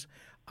pictures.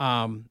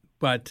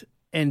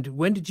 And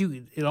when did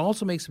you? It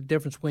also makes a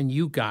difference when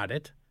you got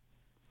it,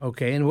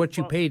 okay, and what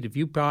you paid. If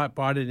you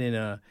bought it in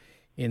a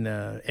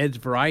Ed's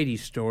Variety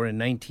store in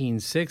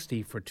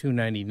 1960 for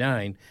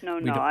 $2.99. No,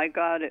 I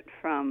got it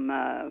from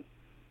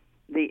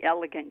the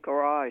Elegant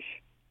Garage.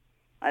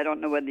 I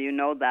don't know whether you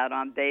know that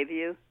on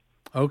Bayview.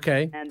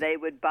 Okay. And they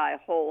would buy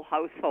whole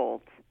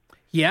households.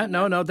 Yeah,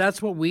 no,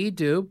 that's what we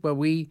do, but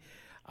we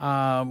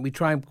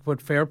try and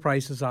put fair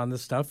prices on the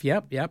stuff.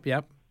 Yep. Okay.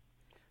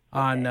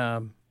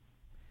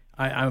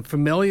 I'm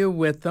familiar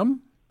with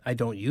them. I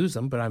don't use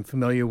them, but I'm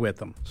familiar with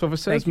them. So if it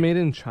says made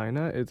in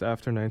China, it's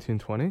after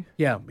 1920?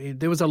 Yeah,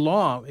 there was a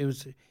law. It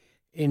was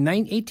in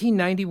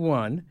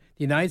 1891, the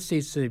United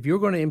States said if you're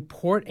going to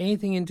import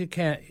anything into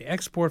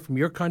export from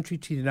your country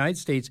to the United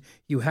States,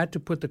 you had to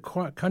put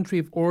the country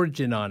of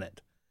origin on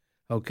it.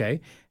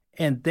 Okay?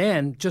 And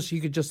then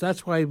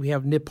that's why we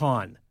have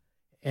Nippon.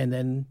 And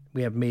then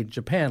we have made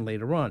Japan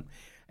later on.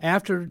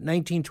 After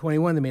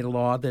 1921, they made a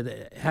law that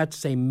it had to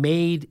say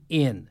made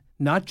in.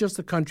 Not just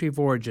the country of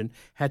origin,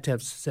 had to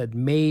have said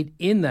made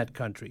in that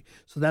country.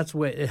 So that's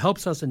why it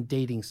helps us in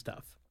dating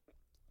stuff.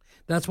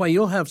 That's why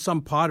you'll have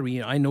some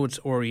pottery, I know it's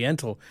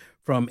Oriental,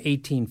 from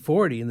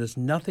 1840, and there's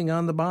nothing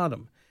on the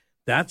bottom.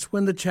 That's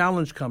when the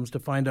challenge comes to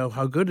find out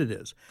how good it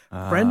is.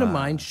 A friend of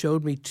mine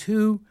showed me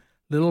 2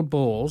 little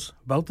bowls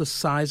about the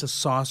size of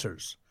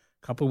saucers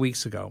a couple of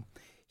weeks ago.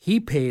 He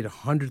paid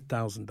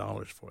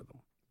 $100,000 for them.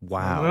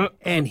 Wow.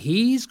 And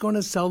he's going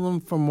to sell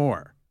them for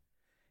more.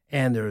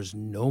 And there's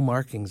no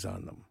markings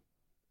on them.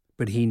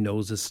 But he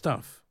knows his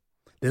stuff.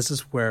 This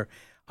is where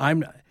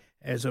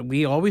as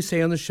we always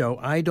say on the show,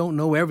 I don't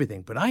know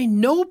everything, but I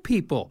know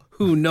people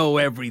who know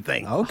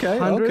everything. Okay.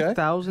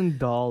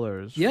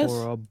 $100,000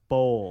 for a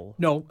bowl.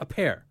 No, a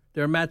pair.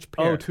 They're a matched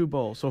pair. Oh, 2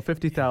 bowls, so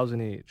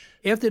 $50,000 each.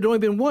 If there'd only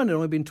been one, it'd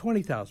only been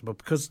 $20,000. But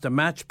because it's a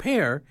matched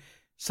pair,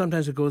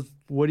 sometimes it goes.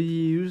 What do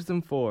you use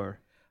them for?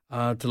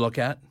 To look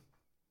at.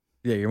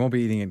 Yeah, you won't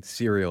be eating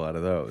cereal out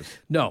of those.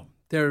 No,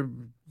 they're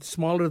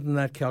smaller than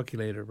that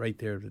calculator right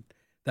there.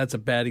 That's a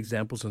bad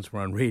example since we're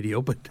on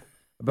radio, but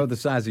about the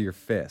size of your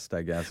fist,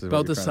 I guess.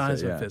 About the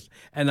size of a fist.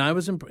 And I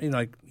was,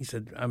 he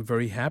said, I'm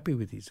very happy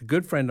with these. A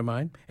good friend of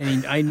mine,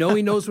 and I know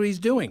he knows what he's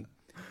doing.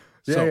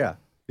 Yeah.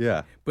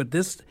 But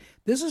this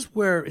is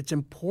where it's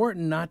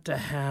important not to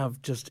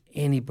have just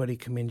anybody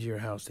come into your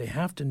house. They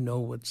have to know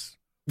what's.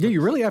 Yeah,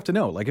 you really have to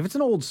know. Like if it's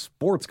an old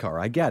sports car,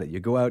 I get it. You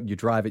go out, you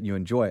drive it, and you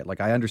enjoy it. Like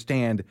I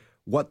understand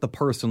what the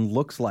person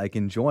looks like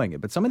enjoying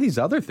it. But some of these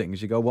other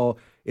things, you go, well,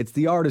 it's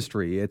the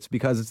artistry. It's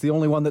because it's the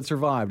only one that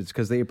survived. It's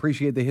because they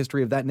appreciate the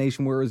history of that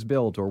nation where it was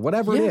built or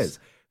whatever it is.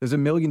 There's a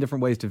million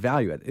different ways to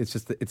value it. It's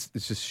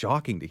just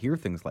shocking to hear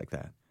things like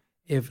that.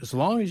 As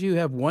long as you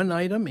have one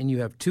item and you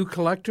have 2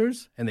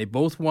 collectors and they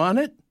both want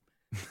it,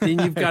 then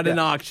you've got an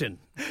auction.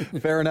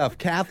 Fair enough.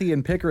 Kathy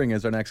in Pickering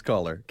is our next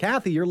caller.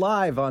 Kathy, you're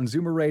live on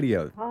Zoomer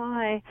Radio.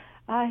 Hi.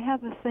 I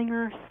have a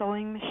Singer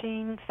sewing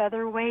machine,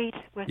 featherweight,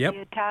 with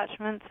the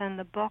attachments and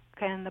the book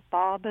and the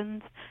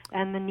bobbins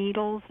and the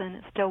needles, and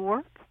it still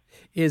works.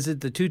 Is it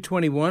the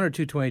 221 or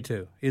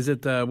 222? Is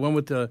it the one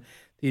with the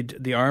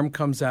arm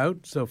comes out,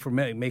 so for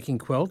making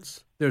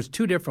quilts? There's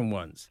 2 different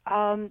ones.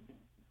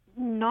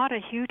 Not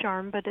a huge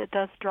arm, but it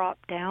does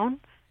drop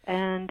down,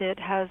 and it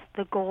has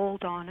the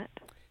gold on it.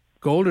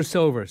 Gold or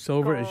silver?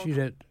 Silver, as you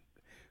said.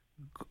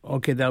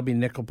 Okay, that'll be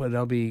nickel, but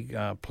that'll be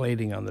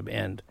plating on the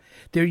end.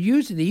 They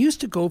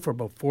used to go for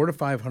about $400 to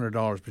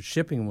 $500, but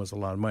shipping was a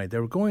lot of money.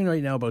 They're going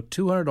right now about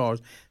 $200.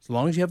 As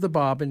long as you have the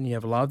bobbin, you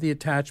have a lot of the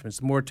attachments.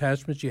 The more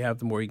attachments you have,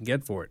 the more you can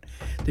get for it.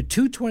 The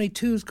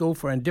 222s go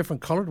for, and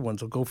different colored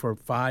ones will go for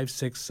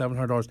 $500,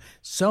 $600,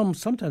 $700.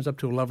 Sometimes up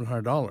to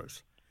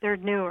 $1,100. They're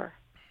newer.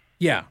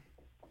 Yeah.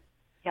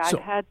 Yeah, I've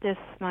had this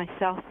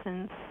myself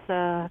since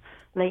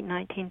late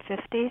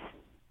 1950s.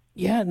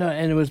 Yeah, no,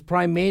 and it was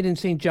probably made in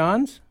St.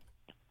 John's?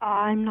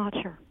 I'm not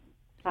sure.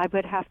 I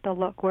would have to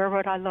look. Where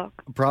would I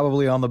look?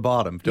 Probably on the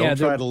bottom. Don't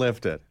try to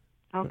lift it.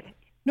 Okay.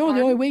 No,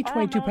 they only weigh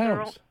 22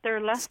 pounds. They're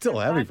less. Still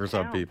than heavy 5 for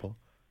some pounds. people.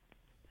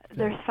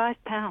 There's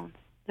 5 pounds.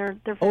 They're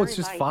very it's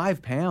just light.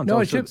 5 pounds. No,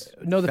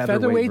 the the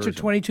featherweights are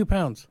 22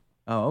 pounds.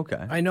 Oh,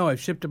 okay. I know. I've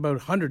shipped about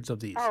hundreds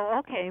of these. Oh,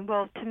 okay.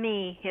 Well, to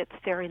me, it's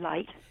very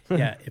light.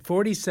 Yeah,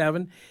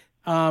 47.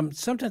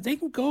 Sometimes they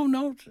can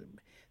go,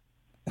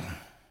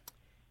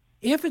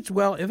 if it's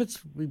well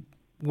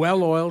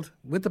oiled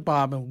with the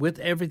bobbin, with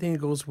everything that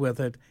goes with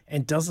it,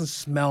 and doesn't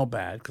smell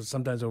bad, because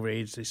sometimes over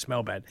age they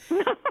smell bad.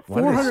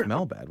 Why do they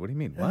smell bad? What do you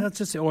mean? What? That's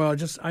just the oil.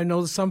 I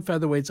know some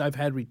featherweights I've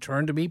had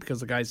returned to me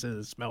because the guy says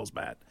it smells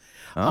bad.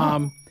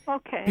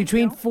 Okay.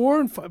 Between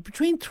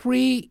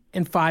 $300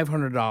 and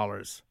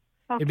 $500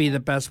 would be the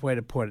best way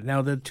to put it.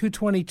 Now the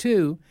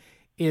 222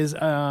 is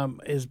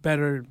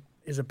better.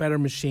 Is a better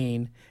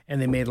machine,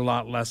 and they made a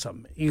lot less of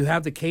them. You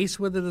have the case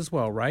with it as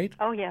well, right?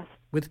 Oh, yes.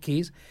 With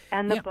keys.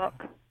 And the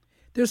book.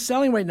 They're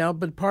selling right now,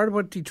 but part of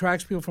what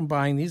detracts people from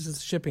buying these is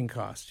the shipping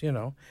cost,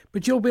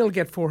 But you'll be able to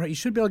get $400. You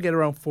should be able to get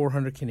around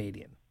 $400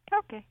 Canadian.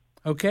 Okay.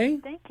 Okay?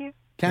 Thank you.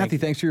 Kathy,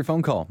 thanks for your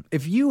phone call.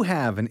 If you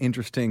have an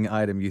interesting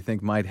item you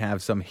think might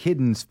have some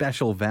hidden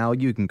special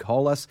value, you can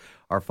call us.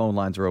 Our phone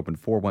lines are open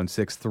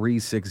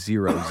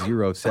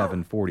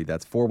 416-360-0740.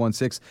 That's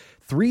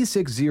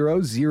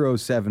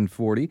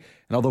 416-360-0740.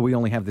 And although we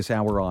only have this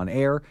hour on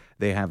air,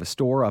 they have a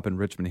store up in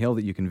Richmond Hill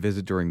that you can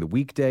visit during the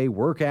weekday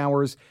work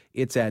hours.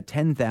 It's at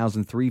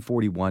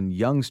 10,341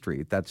 Yonge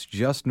Street. That's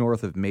just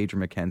north of Major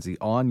Mackenzie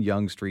on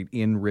Yonge Street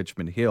in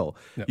Richmond Hill.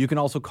 Yep. You can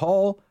also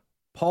call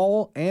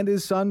Paul and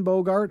his son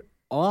Bogart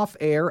off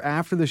air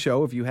after the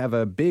show if you have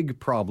a big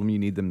problem you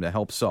need them to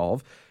help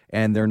solve.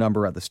 And their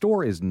number at the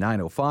store is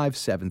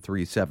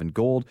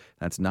 905-737-GOLD.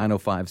 That's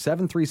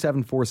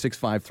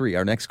 905-737-4653.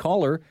 Our next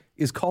caller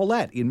is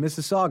Colette in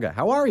Mississauga.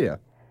 How are you?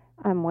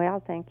 I'm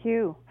well, thank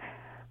you.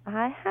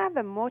 I have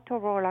a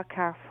Motorola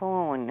car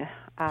phone.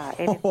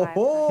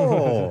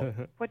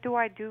 85. What do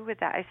I do with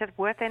that? Is it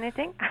worth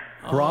anything?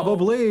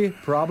 Probably.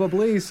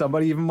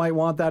 Somebody even might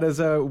want that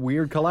as a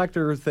weird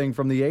collector thing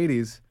from the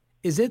 80s.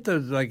 Is it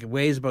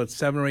weighs about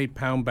 7 or 8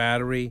 pound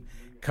battery,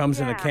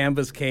 comes in a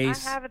canvas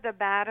case? I have the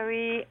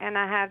battery and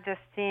I have the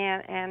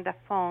stand and the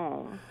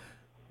phone.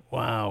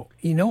 Wow.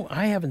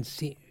 I haven't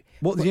seen...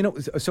 Well,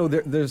 so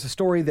there's a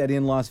story that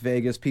in Las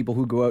Vegas, people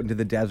who go out into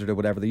the desert or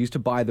whatever, they used to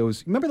buy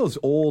those. Remember those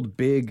old,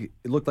 big,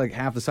 it looked like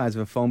half the size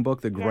of a phone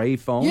book, the gray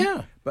phone?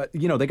 Yeah. But,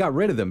 they got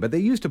rid of them. But they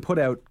used to put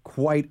out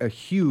quite a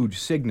huge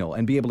signal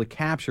and be able to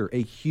capture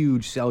a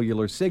huge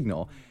cellular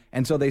signal.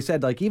 And so they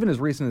said, even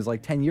as recent as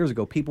 10 years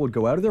ago, people would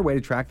go out of their way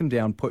to track them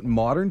down, put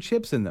modern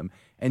chips in them,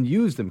 and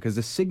use them because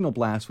the signal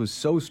blast was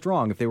so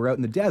strong. If they were out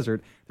in the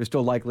desert, they're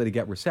still likely to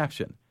get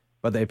reception.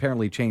 But they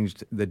apparently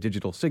changed the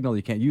digital signal.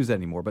 You can't use that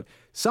anymore. But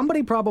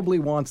somebody probably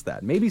wants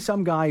that. Maybe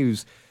some guy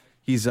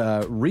he's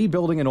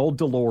rebuilding an old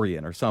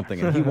DeLorean or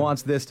something, and he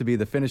wants this to be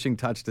the finishing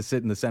touch to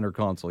sit in the center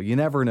console. You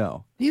never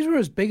know. These were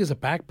as big as a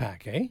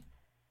backpack, eh?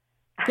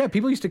 Yeah,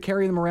 people used to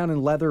carry them around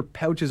in leather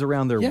pouches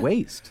around their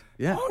waist.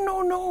 Yeah. Oh, no.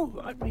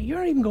 You're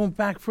not even going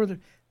back further.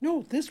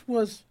 No, this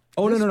was...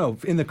 Oh, no.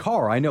 In the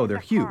car, I know. They're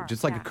huge.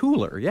 It's like a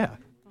cooler, yeah.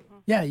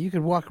 Yeah, you could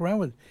walk around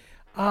with...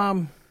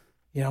 I'm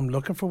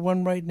looking for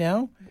one right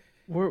now.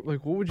 What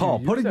would you Paul,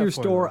 use put it in that your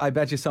for, store. though? I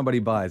bet you somebody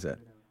buys it.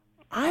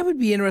 I would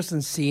be interested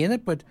in seeing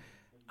it, but...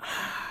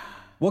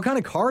 What kind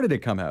of car did it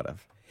come out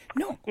of?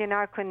 No.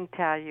 I couldn't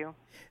tell you.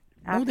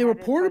 No, they were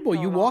portable.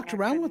 You walked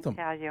around with them.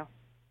 Tell you.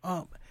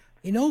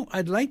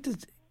 I'd like to...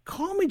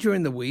 Call me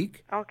during the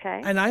week.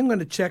 Okay. And I'm going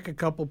to check a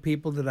couple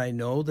people that I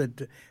know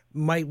that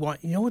might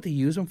want... You know what they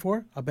use them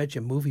for? I'll bet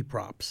you movie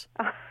props.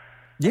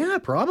 Yeah,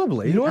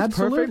 probably. You know what's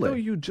Absolutely. perfect, though?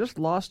 You just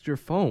lost your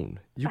phone.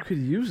 You could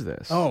use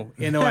this. Oh,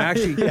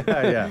 actually...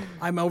 yeah.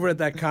 I'm over at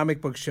that comic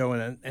book show,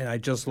 and I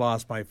just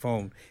lost my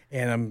phone.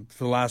 And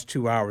for the last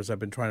 2 hours, I've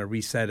been trying to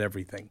reset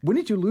everything. When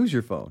did you lose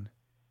your phone?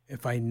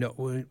 If I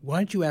know... Why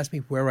don't you ask me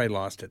where I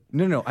lost it?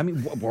 No. I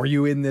mean, were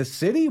you in this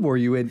city? Were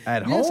you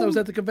at home? Yes, I was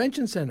at the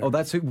convention center. Oh,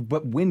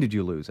 but when did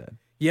you lose it?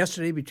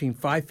 Yesterday between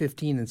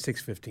 5:15 and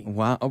 6:15.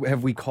 Wow. Oh,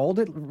 have we called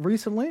it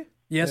recently?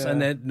 Yes,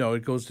 and then, no,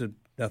 it goes to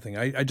nothing.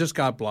 I just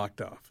got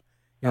blocked off.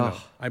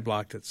 I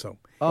blocked it, so...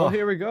 Well,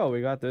 here we go.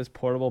 We got this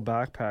portable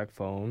backpack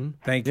phone.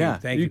 Thank you.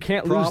 Thank you. You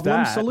can't lose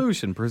that. Problem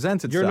solution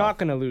presents itself. You're not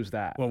going to lose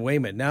that. Well, wait a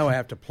minute. Now I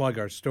have to plug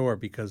our store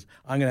because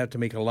I'm going to have to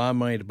make a lot of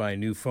money to buy a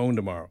new phone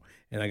tomorrow.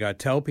 And I got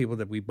to tell people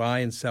that we buy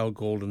and sell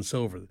gold and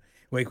silver.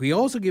 We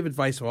also give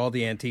advice of all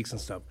the antiques and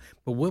stuff.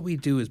 But what we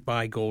do is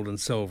buy gold and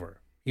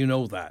silver. You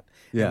know that.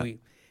 Yeah. And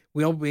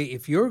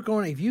if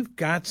you've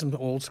got some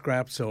old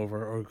scrap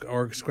silver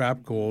or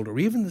scrap gold or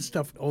even the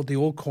stuff, the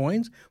old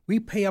coins, we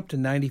pay up to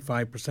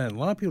 95%. A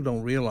lot of people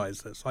don't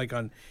realize this. Like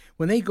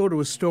when they go to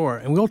a store,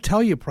 and we'll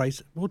tell you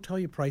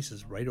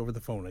prices right over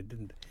the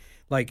phone.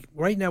 Like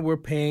right now we're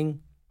paying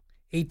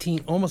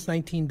almost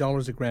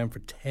 $19 a gram for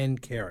 10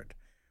 carat,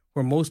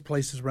 where most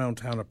places around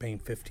town are paying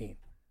 15.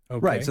 Okay?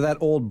 Right. So that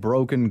old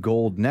broken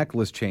gold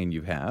necklace chain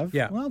you have,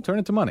 turn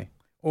it to money.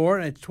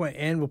 Or it's 20,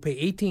 and we'll pay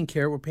 18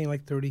 karat. We're paying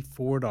like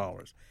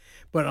 $34.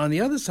 But on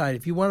the other side,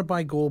 if you want to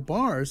buy gold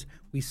bars,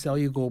 we sell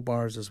you gold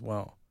bars as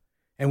well,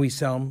 and we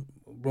sell them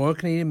Royal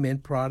Canadian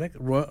Mint product,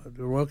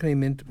 the Royal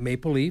Canadian Mint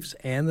maple leafs,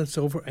 and the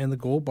silver and the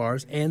gold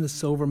bars, and the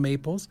silver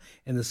maples,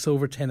 and the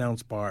silver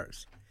 10-ounce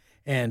bars.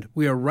 And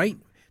we are right.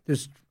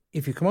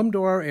 If you come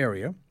to our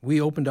area, we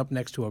opened up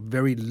next to a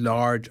very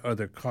large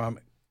other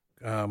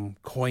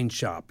coin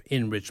shop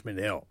in Richmond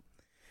Hill,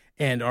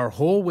 and our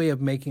whole way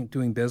of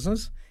doing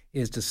business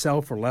is to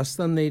sell for less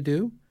than they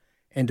do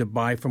and to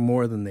buy for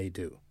more than they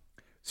do.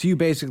 So you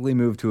basically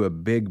moved to a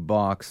big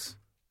box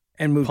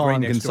and moved right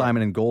next consignment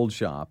door. and gold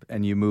shop,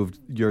 and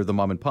you're the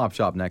mom and pop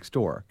shop next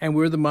door. And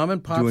we're the mom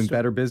and pop doing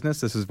better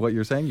business. This is what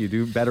you're saying? You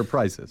do better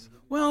prices.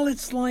 Well,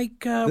 it's like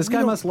this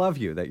guy must love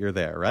you that you're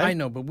there, right? I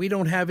know, but we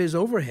don't have his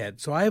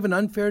overhead, so I have an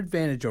unfair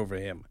advantage over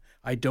him.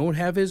 I don't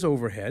have his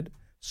overhead,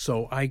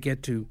 so I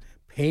get to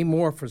pay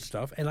more for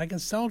stuff, and I can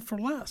sell it for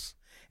less.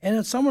 And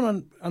if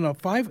someone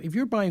if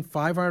you're buying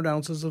 500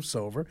 ounces of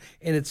silver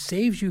and it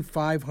saves you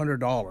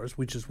 $500,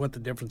 which is what the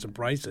difference in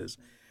price is,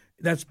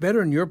 that's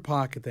better in your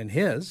pocket than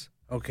his.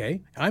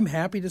 Okay, I'm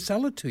happy to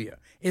sell it to you.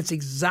 It's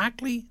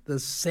exactly the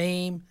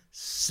same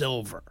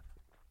silver,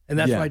 and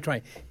that's why I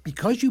try.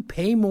 Because you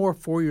pay more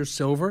for your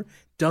silver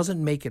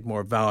doesn't make it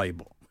more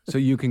valuable. So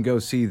you can go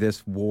see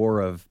this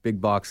war of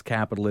big box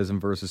capitalism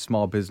versus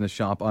small business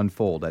shop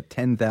unfold at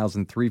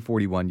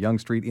 10,341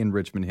 Yonge Street in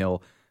Richmond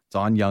Hill. It's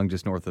on Yonge,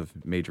 just north of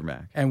Major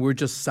Mac. And we're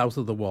just south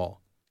of the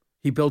wall.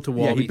 He built a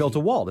wall. Yeah, he built a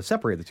wall to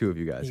separate the two of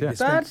you guys. Yeah.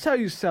 That's how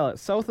you sell it.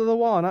 South of the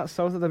wall, not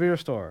south of the beer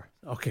store.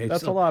 Okay.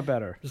 That's a lot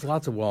better. There's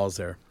lots of walls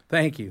there.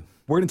 Thank you.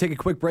 We're going to take a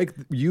quick break.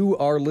 You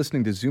are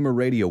listening to Zoomer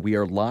Radio. We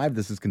are live.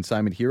 This is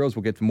Consignment Heroes.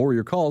 We'll get to more of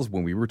your calls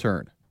when we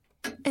return.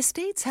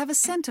 Estates have a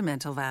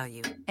sentimental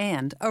value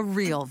and a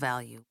real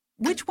value.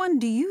 Which one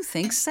do you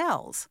think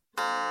sells?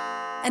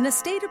 An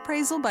estate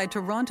appraisal by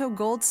Toronto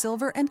Gold,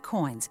 Silver and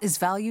Coins is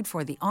valued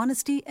for the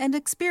honesty and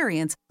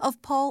experience of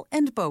Paul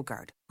and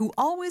Bogart, who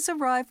always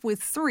arrive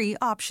with 3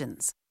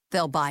 options.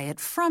 They'll buy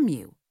it from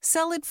you,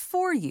 sell it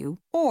for you,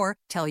 or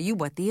tell you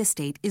what the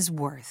estate is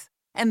worth.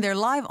 And their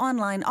live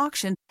online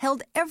auction,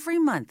 held every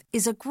month,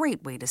 is a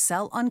great way to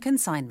sell on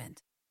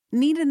consignment.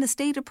 Need an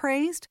estate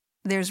appraised?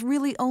 There's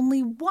really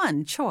only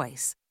one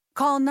choice.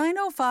 Call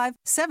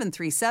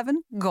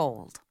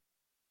 905-737-GOLD.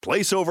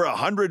 Place over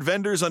 100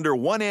 vendors under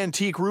one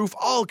antique roof,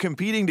 all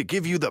competing to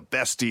give you the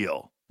best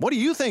deal. What do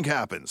you think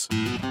happens?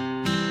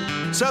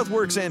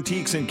 Southworks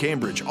Antiques in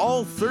Cambridge,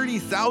 all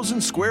 30,000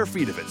 square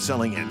feet of it,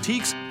 selling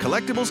antiques,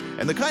 collectibles,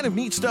 and the kind of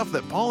neat stuff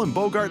that Paul and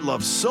Bogart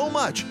love so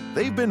much,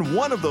 they've been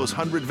one of those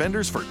 100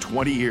 vendors for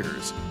 20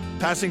 years.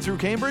 Passing through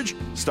Cambridge?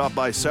 Stop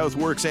by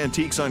Southworks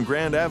Antiques on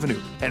Grand Avenue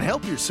and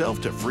help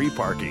yourself to free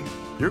parking.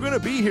 You're going to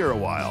be here a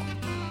while.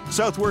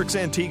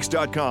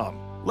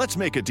 SouthworksAntiques.com. Let's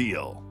make a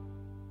deal.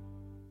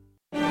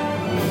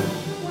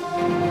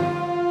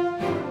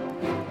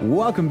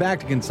 Welcome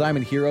back to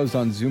Consignment Heroes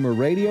on Zoomer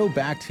Radio.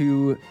 Back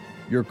to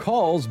your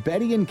calls.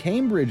 Betty in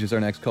Cambridge is our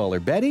next caller.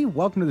 Betty,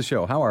 welcome to the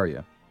show. How are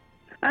you?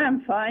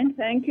 I'm fine,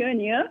 thank you.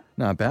 And you?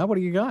 Not bad. What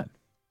do you got?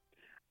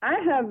 I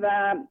have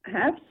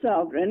half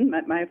sovereign.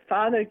 My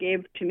father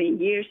gave to me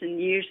years and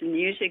years and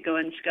years ago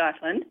in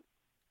Scotland.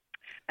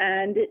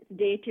 And it's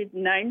dated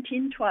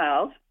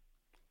 1912.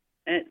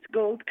 And it's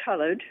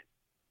gold-colored.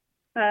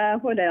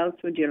 What else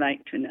would you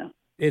like to know?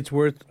 It's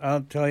worth,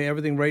 I'll tell you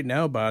everything right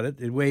now about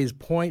it. It weighs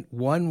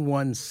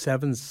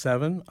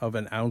 0.1177 of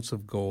an ounce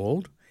of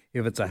gold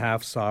if it's a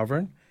half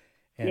sovereign.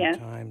 And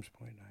times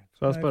 0.9.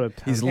 So that's about a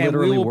 10. He's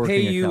literally and we will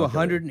pay working you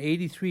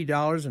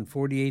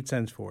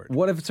 $183.48 for it.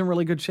 What if it's in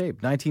really good shape?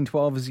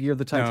 1912 is the year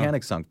the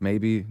Titanic sunk.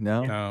 Maybe,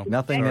 no?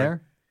 Nothing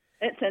there?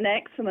 It's in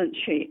excellent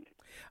shape.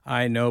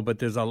 I know, but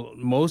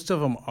most of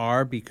them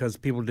are because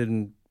people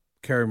didn't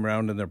carry them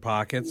around in their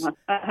pockets.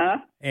 Uh-huh.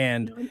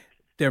 And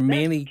they're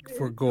mainly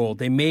for gold.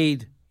 They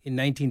made, in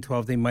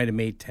 1912, they might have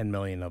made 10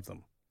 million of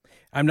them.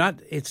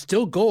 It's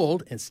still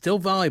gold and still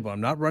valuable. I'm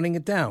not running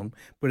it down,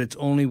 but it's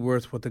only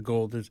worth what the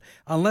gold is,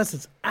 unless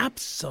it's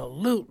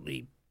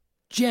absolutely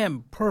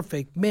gem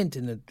perfect mint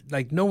and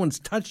like no one's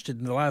touched it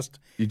in the last.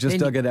 You just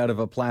dug it out of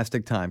a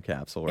plastic time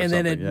capsule or and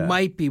something. And then it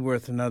might be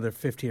worth another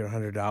 $50 or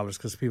 $100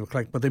 because people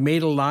collect. But they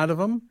made a lot of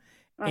them,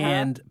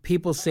 and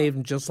people saved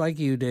them just like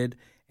you did.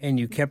 And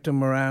you kept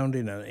them around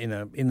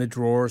in the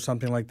drawer or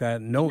something like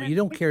that. No, you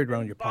don't carry it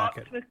around your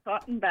pocket. With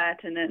cotton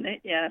batting in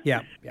it, yes.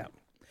 Yeah.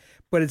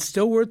 But it's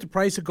still worth the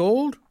price of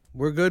gold.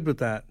 We're good with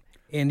that.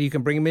 And you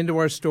can bring them into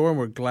our store, and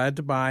we're glad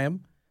to buy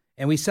them.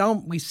 And we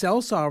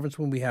sell sovereigns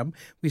when we have them.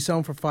 We sell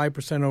them for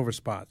 5% over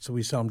spot, so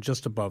we sell them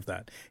just above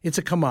that. It's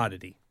a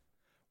commodity.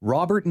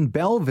 Robert in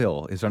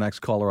Belleville is our next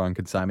caller on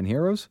Consignment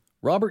Heroes.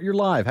 Robert, you're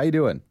live. How you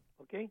doing?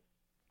 Okay.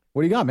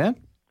 What do you got, man?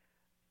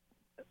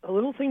 A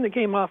little thing that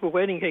came off a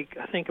wedding cake,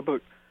 I think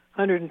about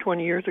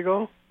 120 years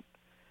ago.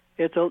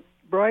 It's a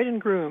bride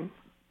and groom,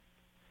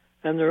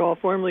 and they're all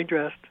formally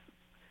dressed,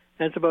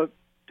 and it's about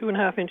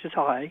 2.5 inches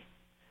high,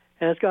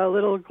 and it's got a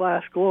little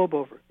glass globe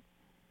over it.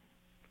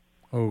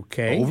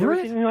 Okay. You ever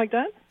seen anything like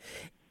that?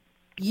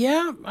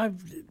 Yeah,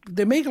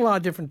 they make a lot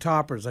of different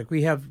toppers. Like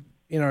we have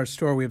in our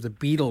store, we have the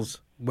Beatles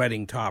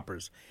wedding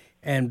toppers,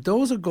 and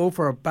those will go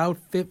for about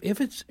if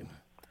it's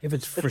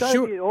for gotta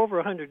sure be over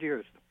 100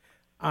 years.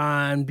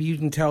 And you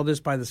can tell this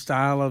by the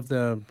style of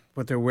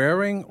what they're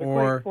wearing,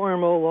 or quite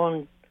formal,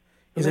 long.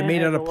 Is it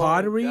made out of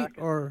pottery,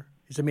 or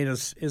is it made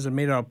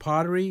out of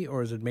pottery,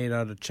 or is it made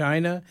out of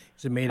china?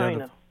 Is it made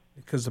out of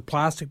because the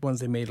plastic ones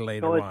they made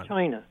later on? No, it's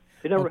china.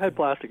 They never had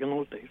plastic in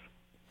those days.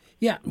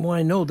 Yeah, well,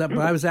 I know that, but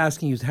I was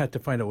asking you had to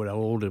find out what how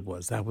old it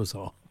was. That was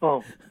all.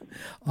 Oh.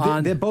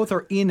 They both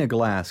are in a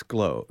glass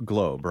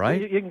globe,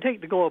 right? You can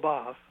take the globe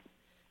off.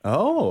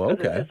 Oh,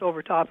 okay. It's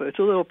over top of it. It's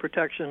a little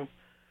protection.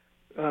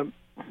 Okay.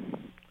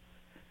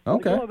 The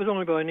globe is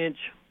only about 1 inch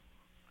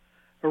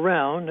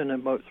around and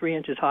about 3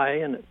 inches high,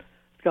 and it's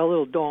got a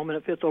little dome, and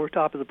it fits over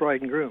top of the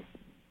bride and groom.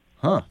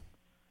 Huh.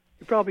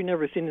 You've probably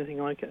never seen anything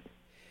like it.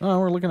 Oh,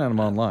 we're looking at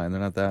them online.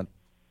 They're not that.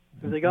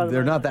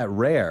 They're not that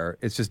rare.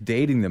 It's just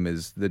dating them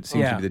seems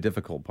to be the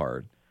difficult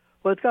part.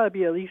 Well, it's got to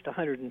be at least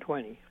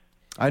 120.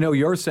 I know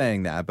you're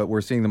saying that, but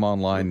we're seeing them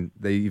online.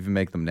 They even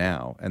make them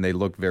now, and they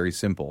look very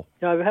simple.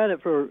 Yeah, I've had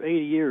it for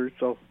 80 years,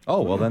 so.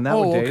 Oh, well, then that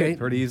would date it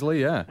pretty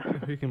easily, yeah.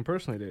 You can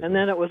personally date it. And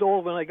then it was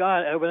old when I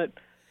got it.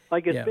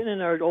 It's been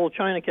in our old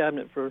china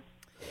cabinet for,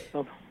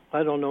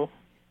 I don't know.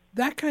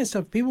 That kind of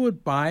stuff, people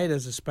would buy it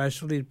as a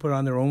specialty to put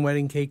on their own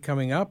wedding cake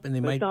coming up, and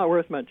It's not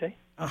worth much, eh?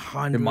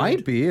 100. It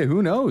might be.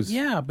 Who knows?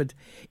 Yeah, but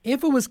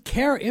if it's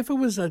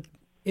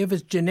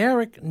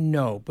generic,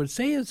 no. But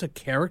say it's a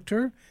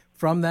character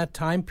from that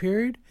time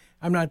period.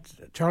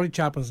 Charlie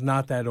Chaplin's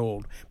not that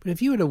old. But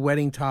if you had a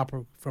wedding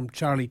topper from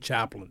Charlie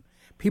Chaplin,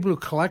 people who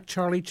collect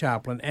Charlie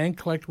Chaplin and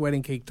collect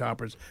wedding cake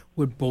toppers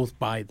would both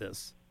buy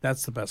this.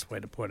 That's the best way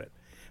to put it.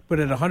 But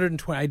at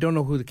 120, I don't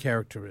know who the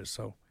character is,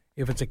 so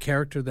if it's a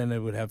character, then it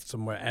would have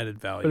some more added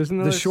value.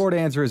 The short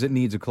answer is it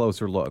needs a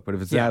closer look. But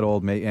if it's that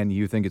old and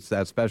you think it's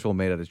that special,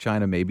 made out of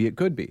China, maybe it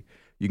could be.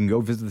 You can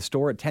go visit the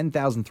store at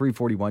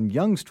 10,341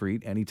 Yonge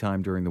Street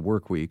anytime during the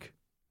work week.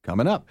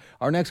 Coming up,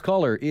 our next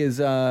caller is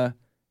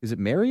it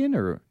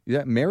Marion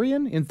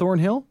Marion in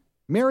Thornhill?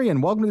 Marion,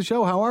 welcome to the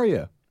show. How are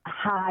you?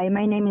 Hi,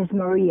 my name is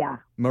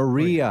Maria.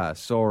 Maria,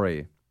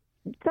 sorry.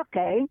 It's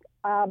okay.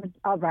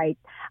 All right.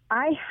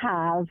 I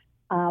have...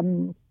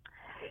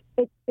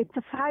 It's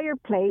a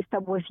fireplace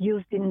that was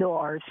used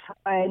indoors,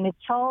 and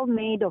it's all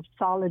made of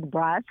solid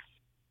brass.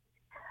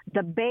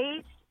 The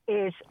base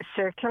is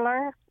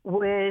circular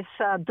with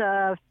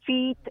the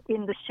feet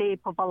in the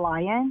shape of a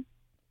lion.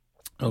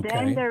 Okay.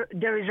 Then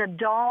there is a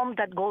dome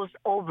that goes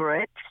over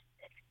it,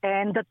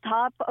 and the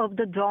top of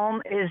the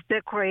dome is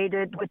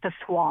decorated with a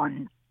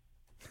swan.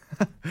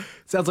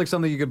 Sounds like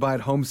something you could buy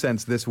at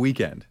HomeSense this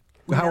weekend.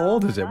 How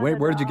old is it?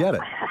 Where did you get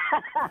it?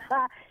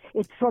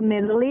 It's from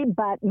Italy,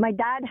 but my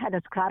dad had a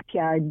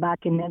scrapyard back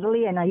in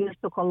Italy, and I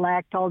used to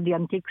collect all the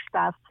antique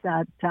stuff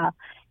that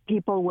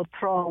people would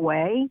throw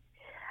away.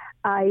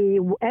 I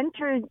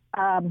entered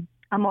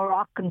a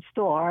Moroccan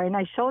store, and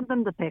I showed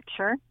them the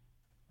picture.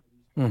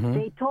 Mm-hmm.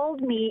 They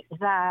told me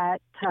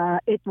that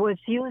it was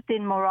used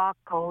in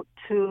Morocco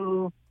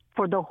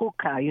for the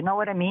hookah. You know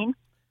what I mean?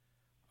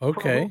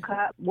 Okay.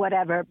 Hookah,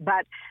 whatever.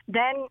 But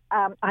then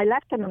I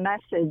left him a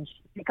message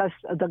because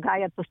the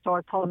guy at the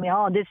store told me,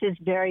 "Oh, this is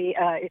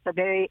it's a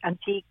very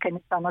antique and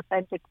it's an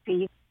authentic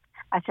piece."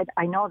 I said,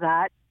 "I know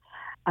that,"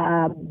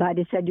 but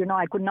he said,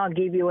 "I could not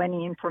give you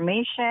any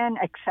information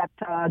except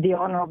the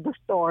owner of the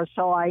store."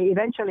 So I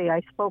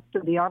spoke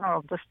to the owner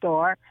of the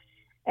store,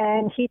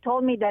 and he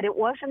told me that it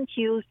wasn't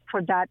used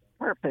for that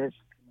purpose.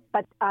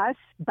 But us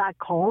back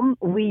home,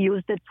 we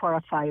used it for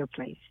a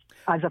fireplace,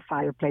 as a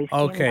fireplace.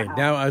 Okay,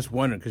 now I was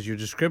wondering, because your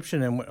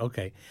description,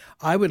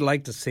 I would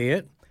like to see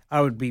it.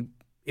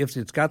 If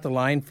it's got the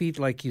lion feet,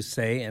 like you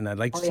say, and I'd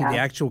like to see the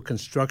actual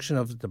construction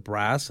of the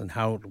brass and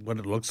what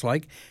it looks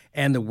like,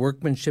 and the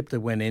workmanship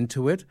that went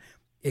into it,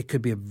 it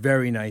could be a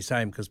very nice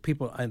item, because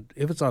people,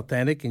 if it's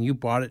authentic and you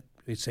bought it,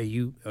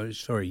 you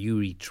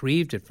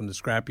retrieved it from the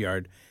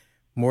scrapyard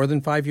more than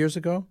 5 years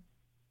ago?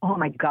 Oh,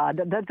 my God.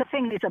 The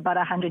thing is about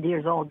 100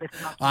 years old.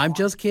 I'm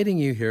just kidding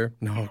you here.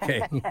 No,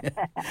 okay.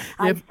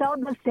 I saw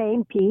the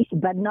same piece,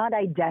 but not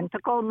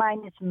identical.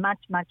 Mine is much,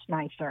 much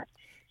nicer.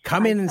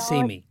 Come in and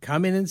see me.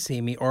 Come in and see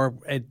me, or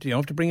you don't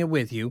have to bring it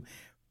with you.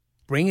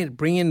 Bring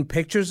in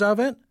pictures of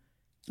it.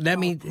 Let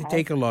me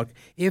take a look.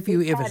 If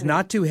it's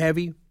not too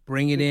heavy,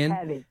 bring it in.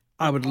 Heavy.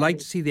 I would like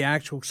to see the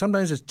actual.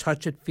 Sometimes just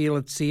touch it, feel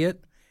it, see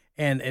it.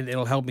 And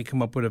it'll help me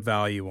come up with a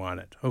value on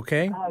it,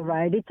 okay? All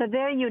right. It's a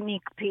very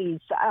unique piece.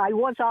 I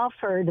was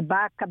offered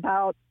back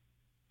about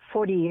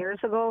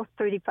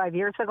 35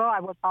 years ago,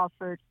 I was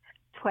offered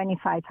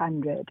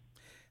 $2,500.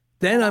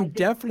 Then I'm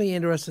definitely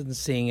interested in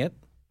seeing it.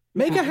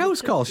 Make a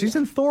house call. She's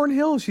in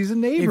Thornhill. She's a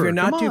neighbor. If you're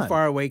not Come too on.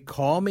 far away,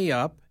 call me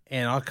up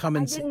and I'll come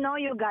and I didn't know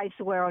you guys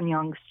were on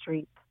Young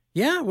Street.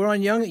 Yeah, we're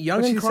on Young But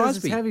and she says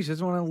Crosby. it's heavy. She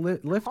doesn't want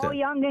to lift Oh, it.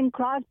 Young and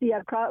Crosby,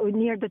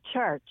 near the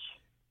church.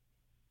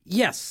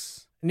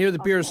 Yes, near the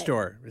beer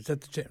store. Is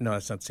that no?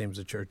 That's not the same as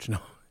the church. No.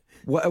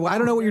 Well, I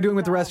don't know what you're doing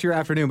with the rest of your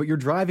afternoon, but you're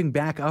driving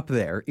back up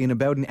there in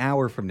about an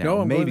hour from now.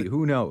 No, I'm Maybe. going to-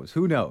 Who knows?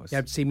 Who knows? You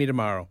have to see me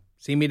tomorrow.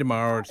 See me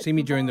tomorrow or see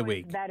me during the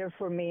week. Better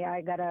for me.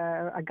 I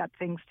got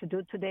things to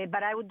do today,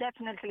 but I would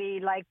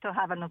definitely like to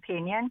have an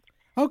opinion.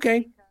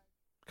 Okay.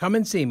 Come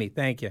and see me.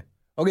 Thank you.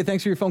 Okay,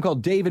 thanks for your phone call.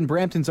 Dave in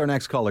Brampton's our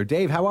next caller.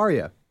 Dave, how are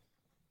you?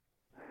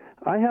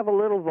 I have a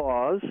little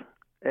vase.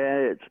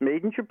 It's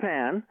made in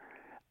Japan.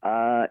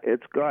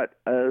 It's got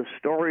a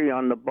story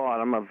on the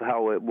bottom of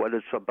what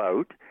it's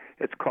about.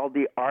 It's called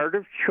The Art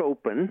of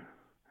Chopin.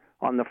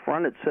 On the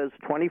front, it says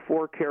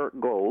 24 karat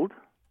gold,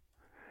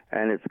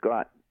 and it's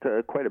got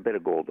quite a bit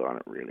of gold on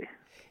it, really.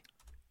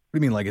 What do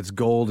you mean, like it's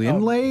gold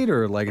inlaid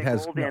or like it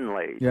has Gold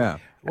inlaid. Yeah.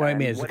 What I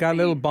mean is, it got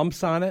little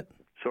bumps on it.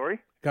 Sorry?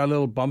 Got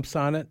little bumps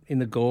on it in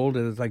the gold.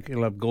 It's like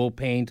it'll have gold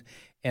paint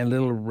and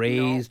little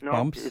raised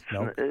bumps.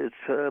 I'll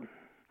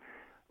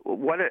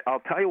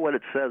tell you what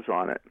it says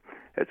on it.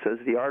 It says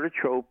the art of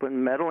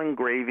Chopin, metal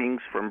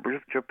engravings from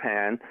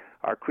Japan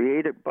are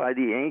created by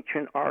the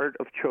ancient art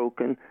of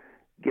Chopin,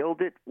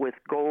 gilded with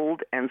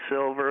gold and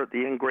silver.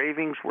 The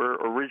engravings were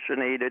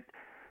originally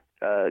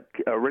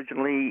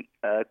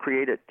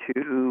created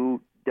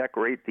to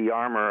decorate the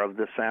armor of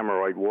the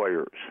samurai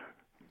warriors.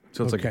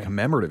 So it's like a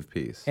commemorative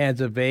piece. And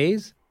it's a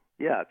vase?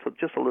 Yeah, it's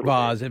just a little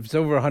vase. If it's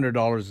over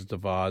 $100, it's a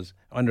vase.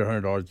 Under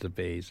 $100, it's a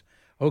vase.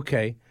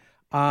 Okay.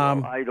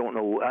 Well, I don't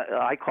know.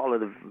 I call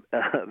it a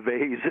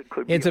vase. It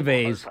could be It's a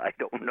vase. I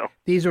don't know.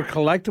 These are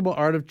collectible.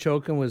 Art of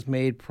Chopin was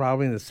made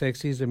probably in the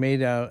 60s. They're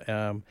made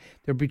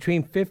they're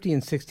between $50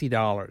 and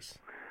 $60.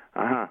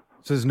 Uh-huh.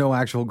 So there's no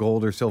actual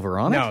gold or silver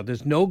on it? No,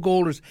 there's no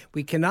gold.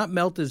 We cannot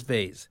melt this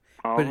vase.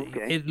 Oh, but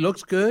okay. it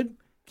looks good.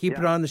 Keep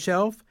it on the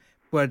shelf.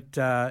 But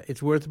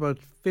it's worth about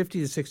 $50 to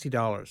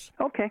 $60.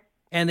 Okay.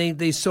 And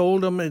they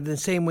sold them in the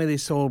same way they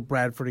sold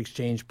Bradford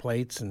Exchange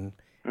plates and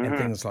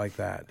things like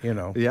that, you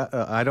know. Yeah,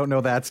 I don't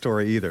know that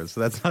story either, so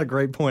that's not a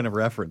great point of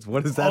reference.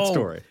 What is that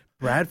story?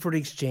 Bradford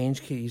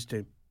Exchange used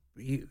to.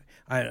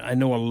 I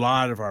know a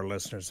lot of our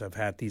listeners have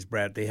had these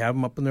They have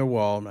them up on their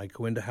wall, and I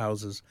go into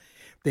houses.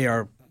 They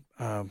are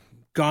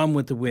gone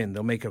with the wind.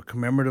 They'll make a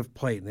commemorative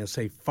plate, and they'll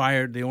say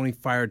fired. They only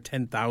fired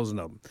 10,000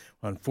 of them.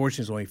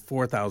 Unfortunately, there's only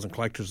 4,000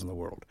 collectors in the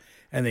world.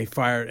 And they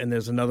fired, and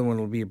there's another one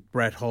that'll be a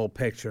Brett Hull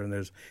picture, and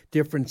there's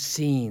different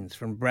scenes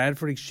from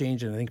Bradford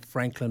Exchange, and I think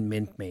Franklin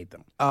Mint made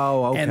them.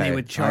 Oh, okay. And they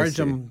would charge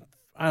them,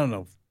 I don't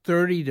know,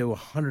 $30 to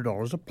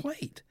 $100 a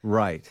plate.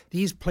 Right.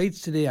 These plates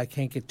today, I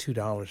can't get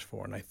 $2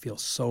 for, and I feel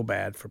so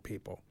bad for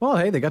people. Well,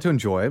 hey, they got to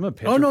enjoy them.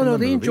 Oh, no,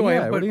 they enjoy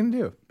yeah, it. What are you going to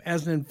do?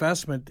 As an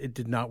investment, it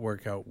did not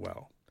work out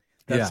well.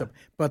 Yeah.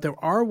 But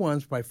there are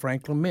ones by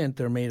Franklin Mint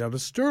that are made out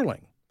of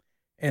sterling.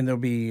 And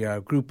there'll be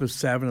a group of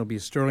 7. There'll be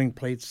sterling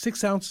plates,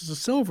 6 ounces of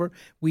silver.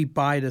 We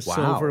buy the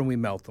silver and we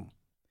melt them.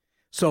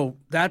 So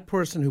that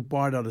person who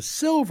bought out of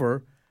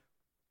silver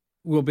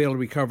will be able to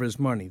recover his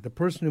money. The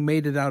person who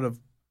made it out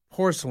of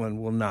porcelain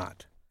will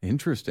not.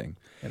 Interesting.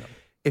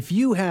 If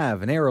you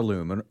have an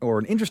heirloom or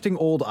an interesting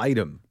old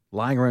item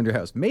lying around your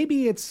house,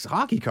 maybe it's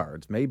hockey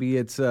cards, maybe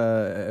it's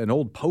an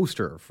old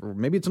poster,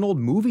 maybe it's an old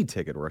movie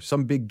ticket or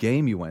some big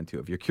game you went to.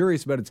 If you're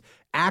curious about its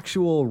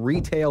actual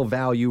retail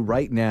value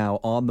right now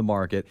on the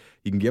market,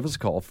 you can give us a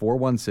call,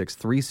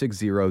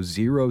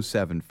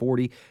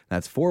 416-360-0740.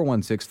 That's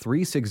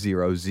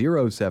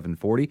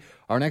 416-360-0740.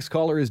 Our next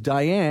caller is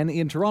Diane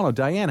in Toronto.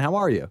 Diane, how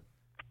are you?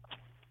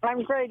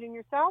 I'm great. And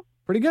yourself?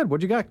 Pretty good. What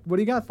do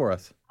you got for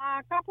us?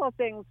 A couple of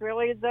things,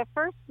 really. The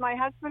first, my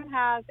husband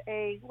has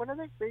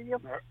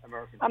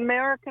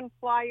American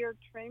Flyer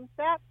train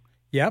set.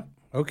 Yep.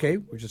 Okay.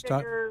 We're just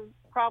talking.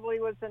 Probably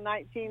was the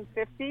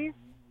 1950s.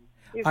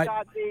 He's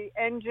got the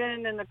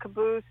engine and the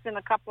caboose and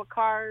a couple of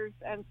cars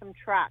and some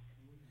tracks.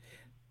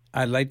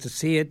 I'd like to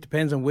see it.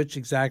 Depends on which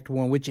exact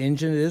one, which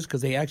engine it is,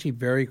 because they actually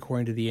vary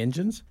according to the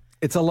engines.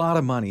 It's a lot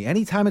of money.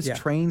 Anytime it's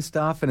train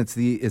stuff and it's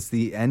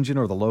the engine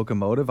or the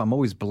locomotive, I'm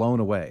always blown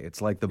away.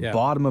 It's like the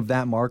bottom of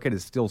that market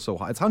is still so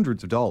high. It's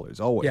hundreds of dollars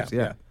always.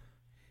 Yeah.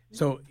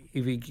 So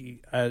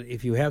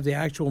if you have the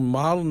actual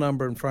model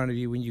number in front of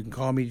you, when you can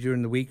call me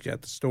during the week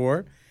at the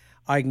store,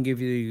 I can give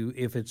you,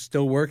 if it's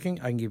still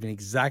working, I can give you an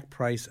exact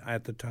price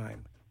at the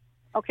time.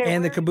 Okay.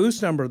 And the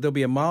caboose number, there'll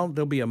be a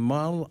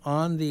model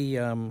on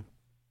the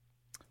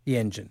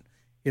engine.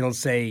 It'll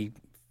say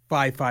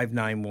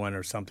 5591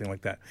 or something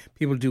like that.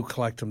 People do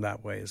collect them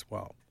that way as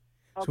well.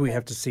 Okay. So we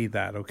have to see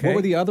that, okay? What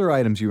were the other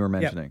items you were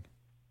mentioning?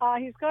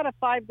 He's got a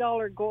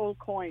 $5 gold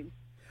coin.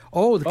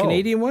 Oh, the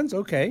Canadian ones?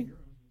 Okay.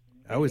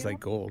 I always like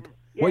gold.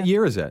 Yeah. What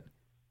year is it?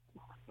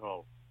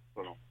 Oh,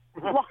 I don't know.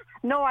 Well,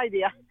 no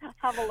idea.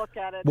 Have a look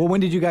at it. Well, when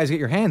did you guys get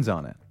your hands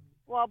on it?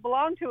 Well, it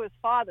belonged to his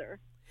father.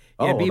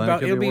 Yeah, it'll be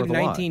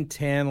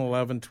 1910,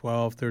 11,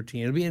 12,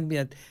 13. It'll be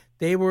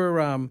they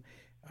were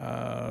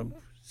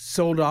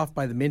sold off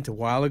by the mint a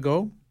while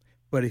ago,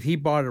 But if he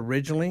bought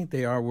originally,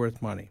 they are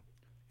worth money.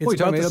 It's Wait,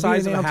 about the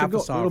size of a half a It'll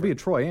sovereign. be a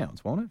troy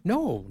ounce, won't it?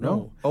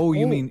 No. Oh,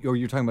 you mean, or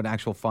you're talking about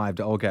actual 5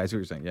 to, okay, I see what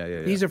you're saying.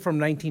 Yeah. These are from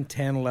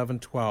 1910, 11,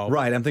 12.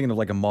 Right, I'm thinking of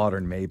like a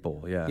modern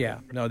maple, yeah. Yeah.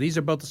 No, these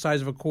are about the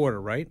size of a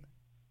quarter, right?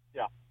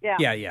 Yeah.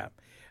 Yeah.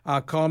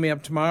 Call me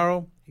up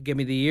tomorrow. Give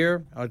me the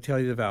year. I'll tell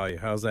you the value.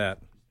 How's that?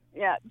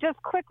 Yeah.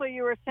 Just quickly,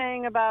 you were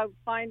saying about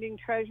finding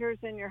treasures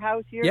in your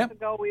house. Years Yep.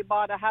 ago, we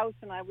bought a house,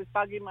 and I was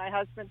bugging my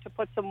husband to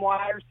put some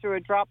wires through a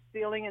drop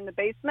ceiling in the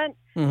basement.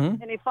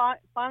 Mm-hmm. And he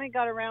finally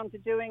got around to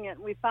doing it.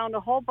 We found a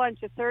whole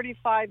bunch of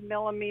 35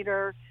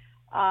 millimeter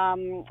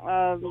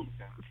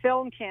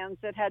film cans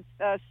that had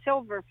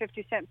silver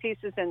 50-cent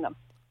pieces in them.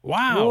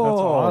 Wow. Whoa,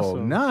 That's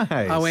awesome.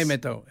 Nice. Oh, wait a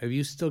minute, though. Have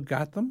you still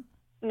got them?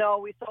 No,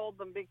 we sold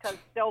them because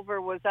silver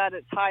was at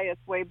its highest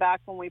way back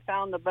when we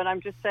found them. But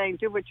I'm just saying,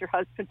 do what your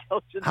husband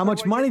tells you. How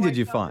much money did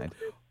you find?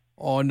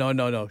 Oh,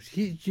 no.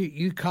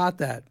 You caught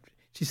that.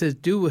 She says,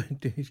 do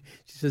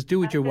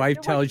what your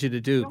wife tells you to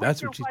do.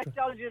 That's what your wife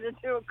tells you to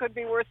do. It could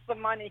be worth some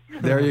money.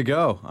 There you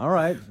go. All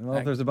right. Well,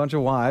 if there's a bunch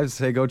of wives,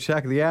 say go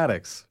check the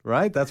attics,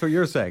 right? That's what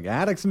you're saying.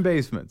 Attics and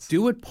basements.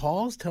 Do what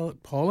Paul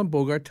and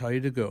Bogart tell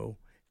you to go.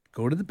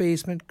 Go to the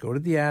basement. Go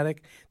to the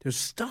attic. There's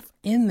stuff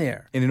in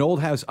there. In an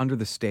old house under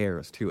the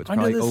stairs, too. It's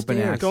Under probably the open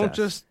stairs. access. Don't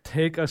just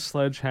take a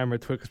sledgehammer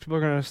to it because people are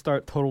going to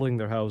start totaling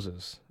their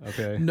houses.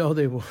 Okay. No,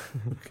 they won't.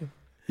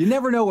 You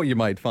never know what you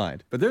might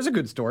find. But there's a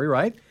good story,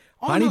 right?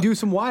 Honey, do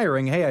some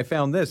wiring. Hey, I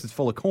found this. It's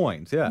full of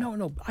coins. Yeah.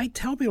 No. I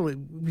tell people,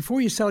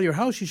 before you sell your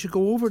house, you should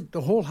go over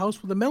the whole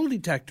house with a metal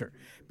detector.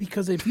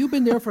 Because if you've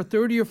been there for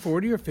 30 or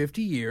 40 or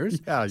 50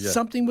 years,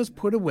 something was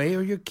put away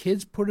or your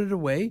kids put it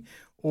away,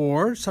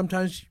 or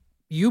sometimes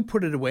you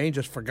put it away and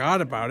just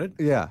forgot about it.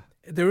 Yeah.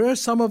 There are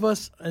some of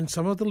us and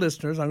some of the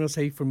listeners, I'm going to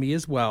say for me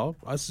as well,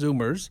 us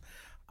Zoomers,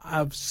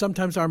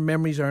 sometimes our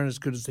memories aren't as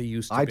good as they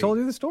used to be. I told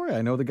you the story.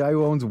 I know the guy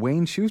who owns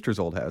Wayne Schuster's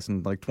old house,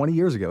 and like 20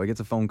 years ago, he gets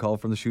a phone call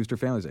from the Schuster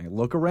family saying,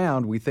 look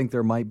around, we think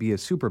there might be a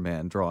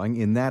Superman drawing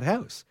in that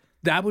house.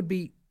 That would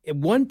be,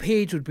 one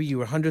page would be you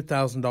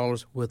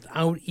 $100,000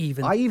 without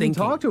even I even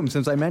thinking. talked to him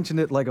since I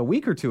mentioned it like a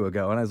week or two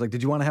ago, and I was like,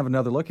 did you want to have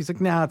another look? He's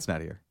like, nah, it's not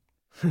here.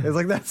 It's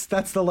like,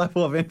 that's the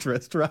level of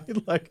interest,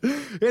 right? Like,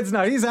 it's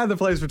not. He's had the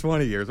place for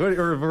 20 years,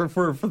 or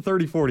for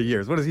 30, 40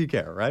 years. What does he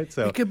care, right?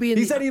 So It could be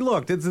he said he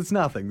looked. It's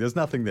nothing. There's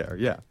nothing there.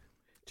 Yeah.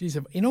 Geez,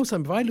 if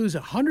I lose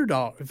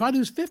 $100, if I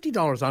lose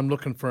 $50, I'm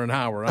looking for an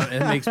hour, and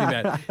it makes me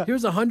mad.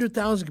 Here's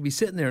 $100,000 could be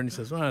sitting there, and he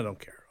says, well, I don't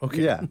care.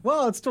 Okay. Yeah.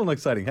 Well, it's still an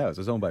exciting house.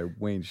 It's owned by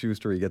Wayne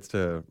Schuster. He gets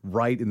to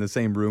write in the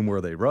same room where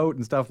they wrote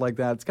and stuff like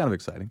that. It's kind of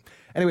exciting.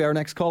 Anyway, our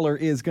next caller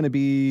is going to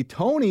be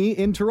Tony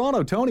in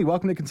Toronto. Tony,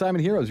 welcome to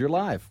Consignment Heroes. You're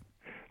live.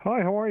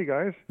 Hi, how are you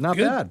guys? Not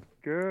bad.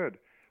 Good.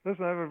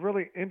 Listen, I have a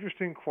really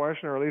interesting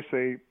question, or at least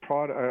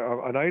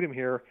an item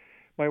here.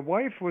 My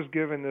wife was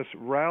given this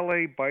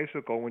Raleigh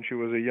bicycle when she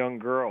was a young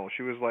girl.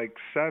 She was like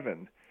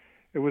 7.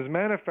 It was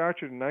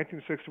manufactured in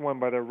 1961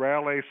 by the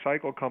Raleigh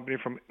Cycle Company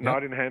from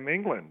Nottingham,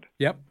 England.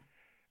 Yep.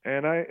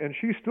 And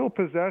she still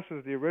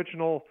possesses the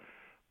original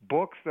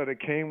books that it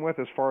came with,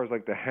 as far as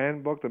like the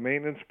handbook, the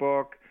maintenance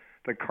book,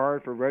 the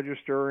card for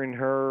registering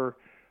her,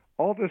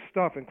 all this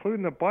stuff,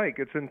 including the bike.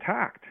 It's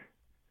intact.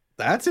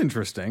 That's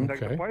interesting. Like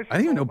the bicycle, I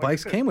didn't even know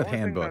bikes came with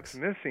handbooks. The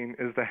only thing that's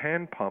missing is the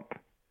hand pump.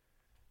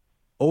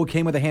 Oh, it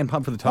came with a hand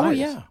pump for the tires. Oh,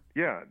 yeah.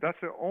 Yeah, that's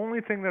the only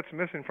thing that's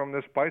missing from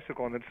this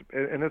bicycle, and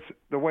it's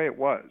the way it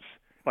was.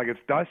 Like, it's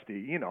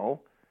dusty,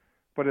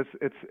 but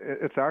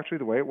it's actually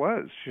the way it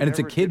was. And it's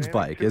a kid's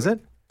bike, is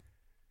it?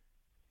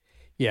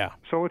 Yeah.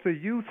 So it's a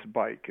youth's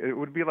bike. It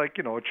would be like,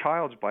 a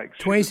child's bike.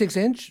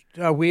 26-inch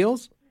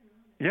wheels?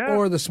 Yeah.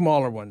 Or the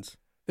smaller ones?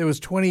 There was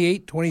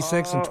 28,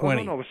 26, and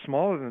 20. No, it was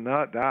smaller than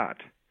that.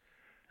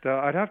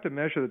 I'd have to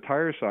measure the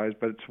tire size,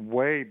 but it's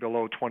way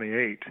below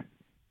 28.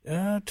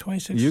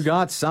 26. You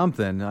got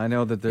something. I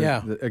know that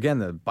again,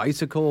 the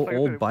bicycle, Like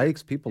old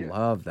bikes, people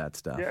love that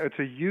stuff. Yeah, it's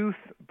a youth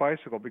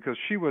bicycle because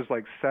she was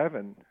like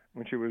 7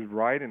 when she was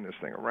riding this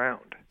thing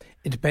around.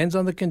 It depends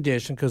on the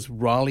condition because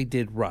Raleigh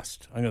did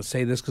rust. I'm going to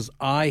say this because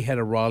I had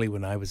a Raleigh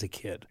when I was a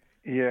kid.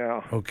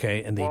 Yeah.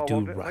 Okay, and they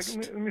rust.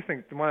 Let me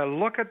think. When I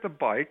look at the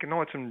bike,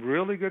 it's in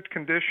really good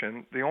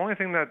condition. The only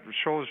thing that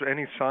shows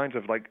any signs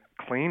of like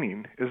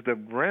cleaning is the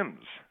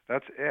rims.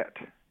 That's it.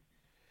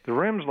 The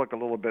rims look a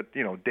little bit,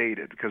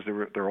 dated because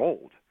they're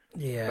old.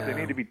 Yeah. But they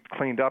need to be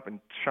cleaned up and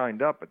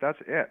shined up, but that's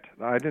it.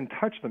 I didn't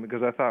touch them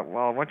because I thought,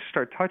 well, once you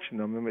start touching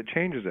them, then it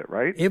changes it,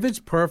 right? If it's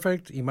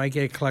perfect, you might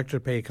get a collector to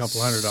pay a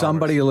couple $100.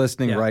 Somebody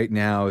listening right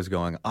now is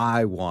going,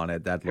 I want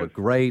it. That looked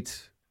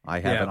great. I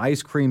have an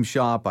ice cream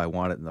shop. I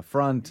want it in the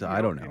front.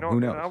 I don't know. Who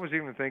knows? I was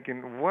even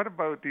thinking, what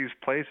about these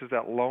places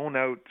that loan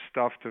out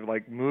stuff to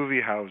like movie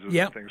houses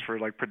and things for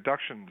like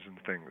productions and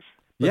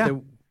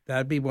things?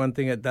 That'd be one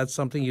thing. That's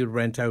something you'd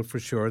rent out for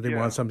sure. They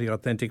want something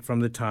authentic from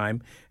the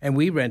time. And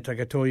we rent, like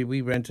I told you,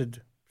 we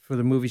rented for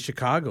the movie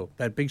Chicago.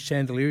 That big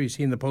chandelier you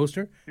see in the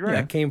poster,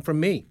 that came from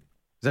me.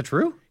 Is that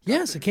true?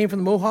 Yes, it came from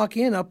the Mohawk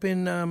Inn up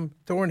in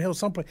Thornhill,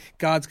 someplace,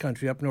 God's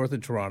Country, up north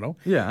of Toronto.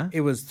 Yeah.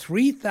 It was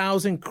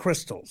 3,000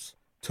 crystals.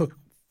 Took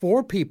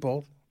 4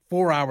 people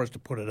 4 hours to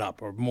put it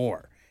up or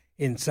more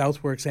in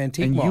Southworks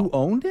Antique And Mall. you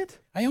owned it?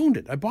 I owned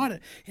it. I bought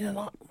it.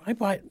 I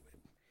buy it.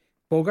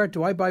 Bogart,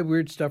 do I buy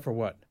weird stuff or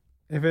what?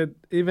 If it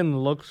even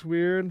looks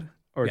weird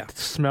or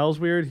smells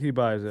weird, he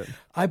buys it.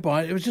 I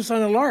bought it. It was just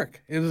on a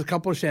lark. It was a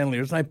couple of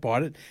chandeliers, and I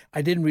bought it.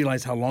 I didn't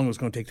realize how long it was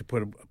going to take to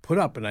put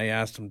up, and I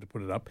asked him to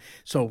put it up.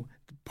 So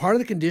part of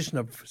the condition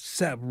of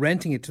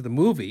renting it to the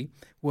movie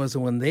was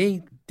when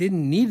they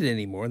didn't need it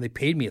anymore, and they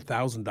paid me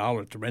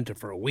 $1,000 to rent it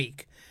for a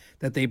week,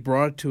 that they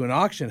brought it to an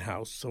auction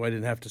house so I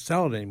didn't have to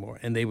sell it anymore,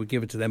 and they would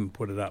give it to them and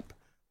put it up.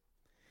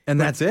 And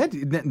that's it?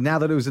 Now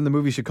that it was in the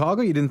movie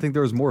Chicago, you didn't think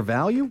there was more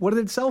value? What did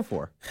it sell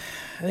for?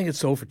 I think it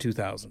sold for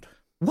 $2,000.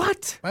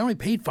 What? I only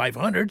paid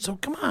 $500, so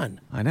come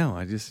on. I know.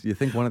 You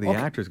think one of the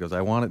actors goes,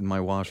 I want it in my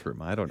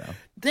washroom. I don't know.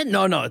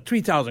 No,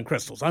 3,000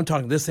 crystals. I'm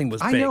talking, this thing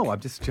was big. I know. I'm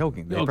just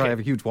joking. They probably have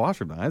a huge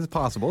washroom. It's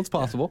possible. It's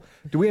possible.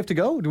 Do we have to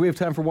go? Do we have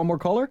time for one more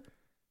caller?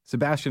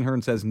 Sebastian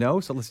Hearn says no,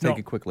 so let's take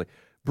it quickly.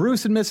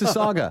 Bruce in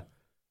Mississauga.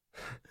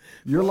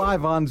 You're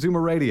live on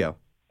Zoomer Radio.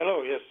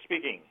 Hello, yes,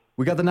 speaking.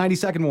 We got the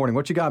 90-second warning.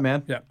 What you got,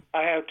 man? Yeah.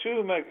 I have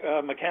two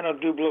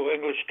Meccano Dublo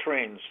English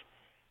trains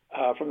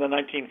from the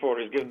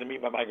 1940s given to me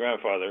by my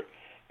grandfather,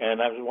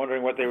 and I was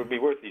wondering what they would be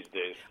worth these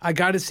days. I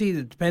got to see.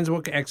 It depends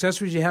what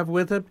accessories you have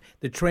with it.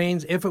 The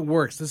trains, if it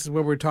works. This is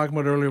what we were talking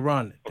about earlier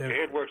on. Okay,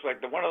 it works.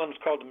 Like one of them is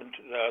called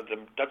the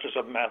Duchess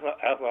of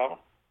Athol.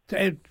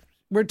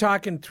 We're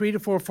talking $300 to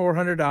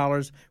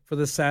 $400 for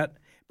the set,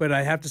 but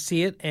I have to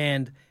see it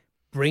and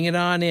bring it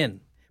on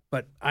in.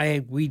 But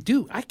we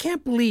do. I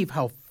can't believe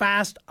how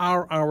fast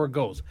our hour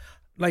goes.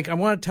 Like, I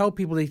want to tell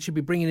people they should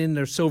be bringing in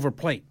their silver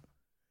plate.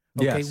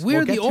 Okay, yes,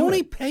 we're the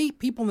only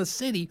people in the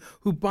city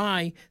who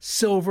buy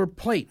silver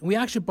plate. We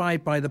actually buy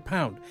it by the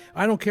pound.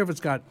 I don't care if it's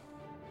got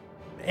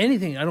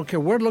anything. I don't care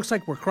what it looks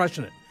like. We're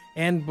crushing it.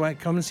 And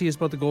come and see us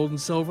about the gold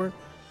and silver.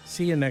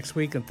 See you next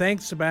week. And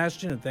thanks,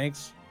 Sebastian, and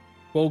thanks,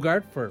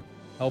 Bogart, for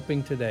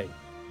helping today.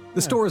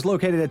 The store is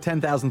located at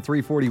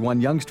 10,341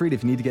 Yonge Street.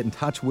 If you need to get in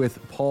touch with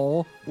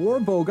Paul or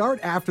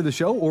Bogart after the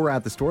show or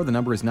at the store, the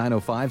number is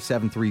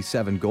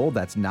 905-737-GOLD.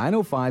 That's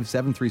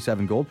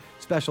 905-737-GOLD.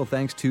 Special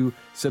thanks to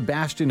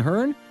Sebastian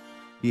Hearn.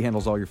 He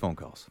handles all your phone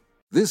calls.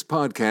 This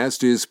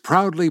podcast is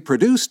proudly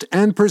produced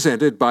and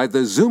presented by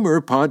the Zoomer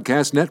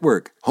Podcast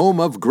Network, home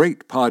of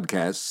great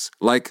podcasts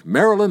like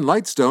Marilyn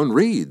Lightstone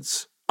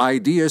Reads,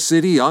 Idea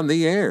City on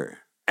the Air,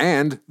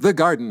 and The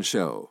Garden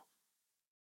Show.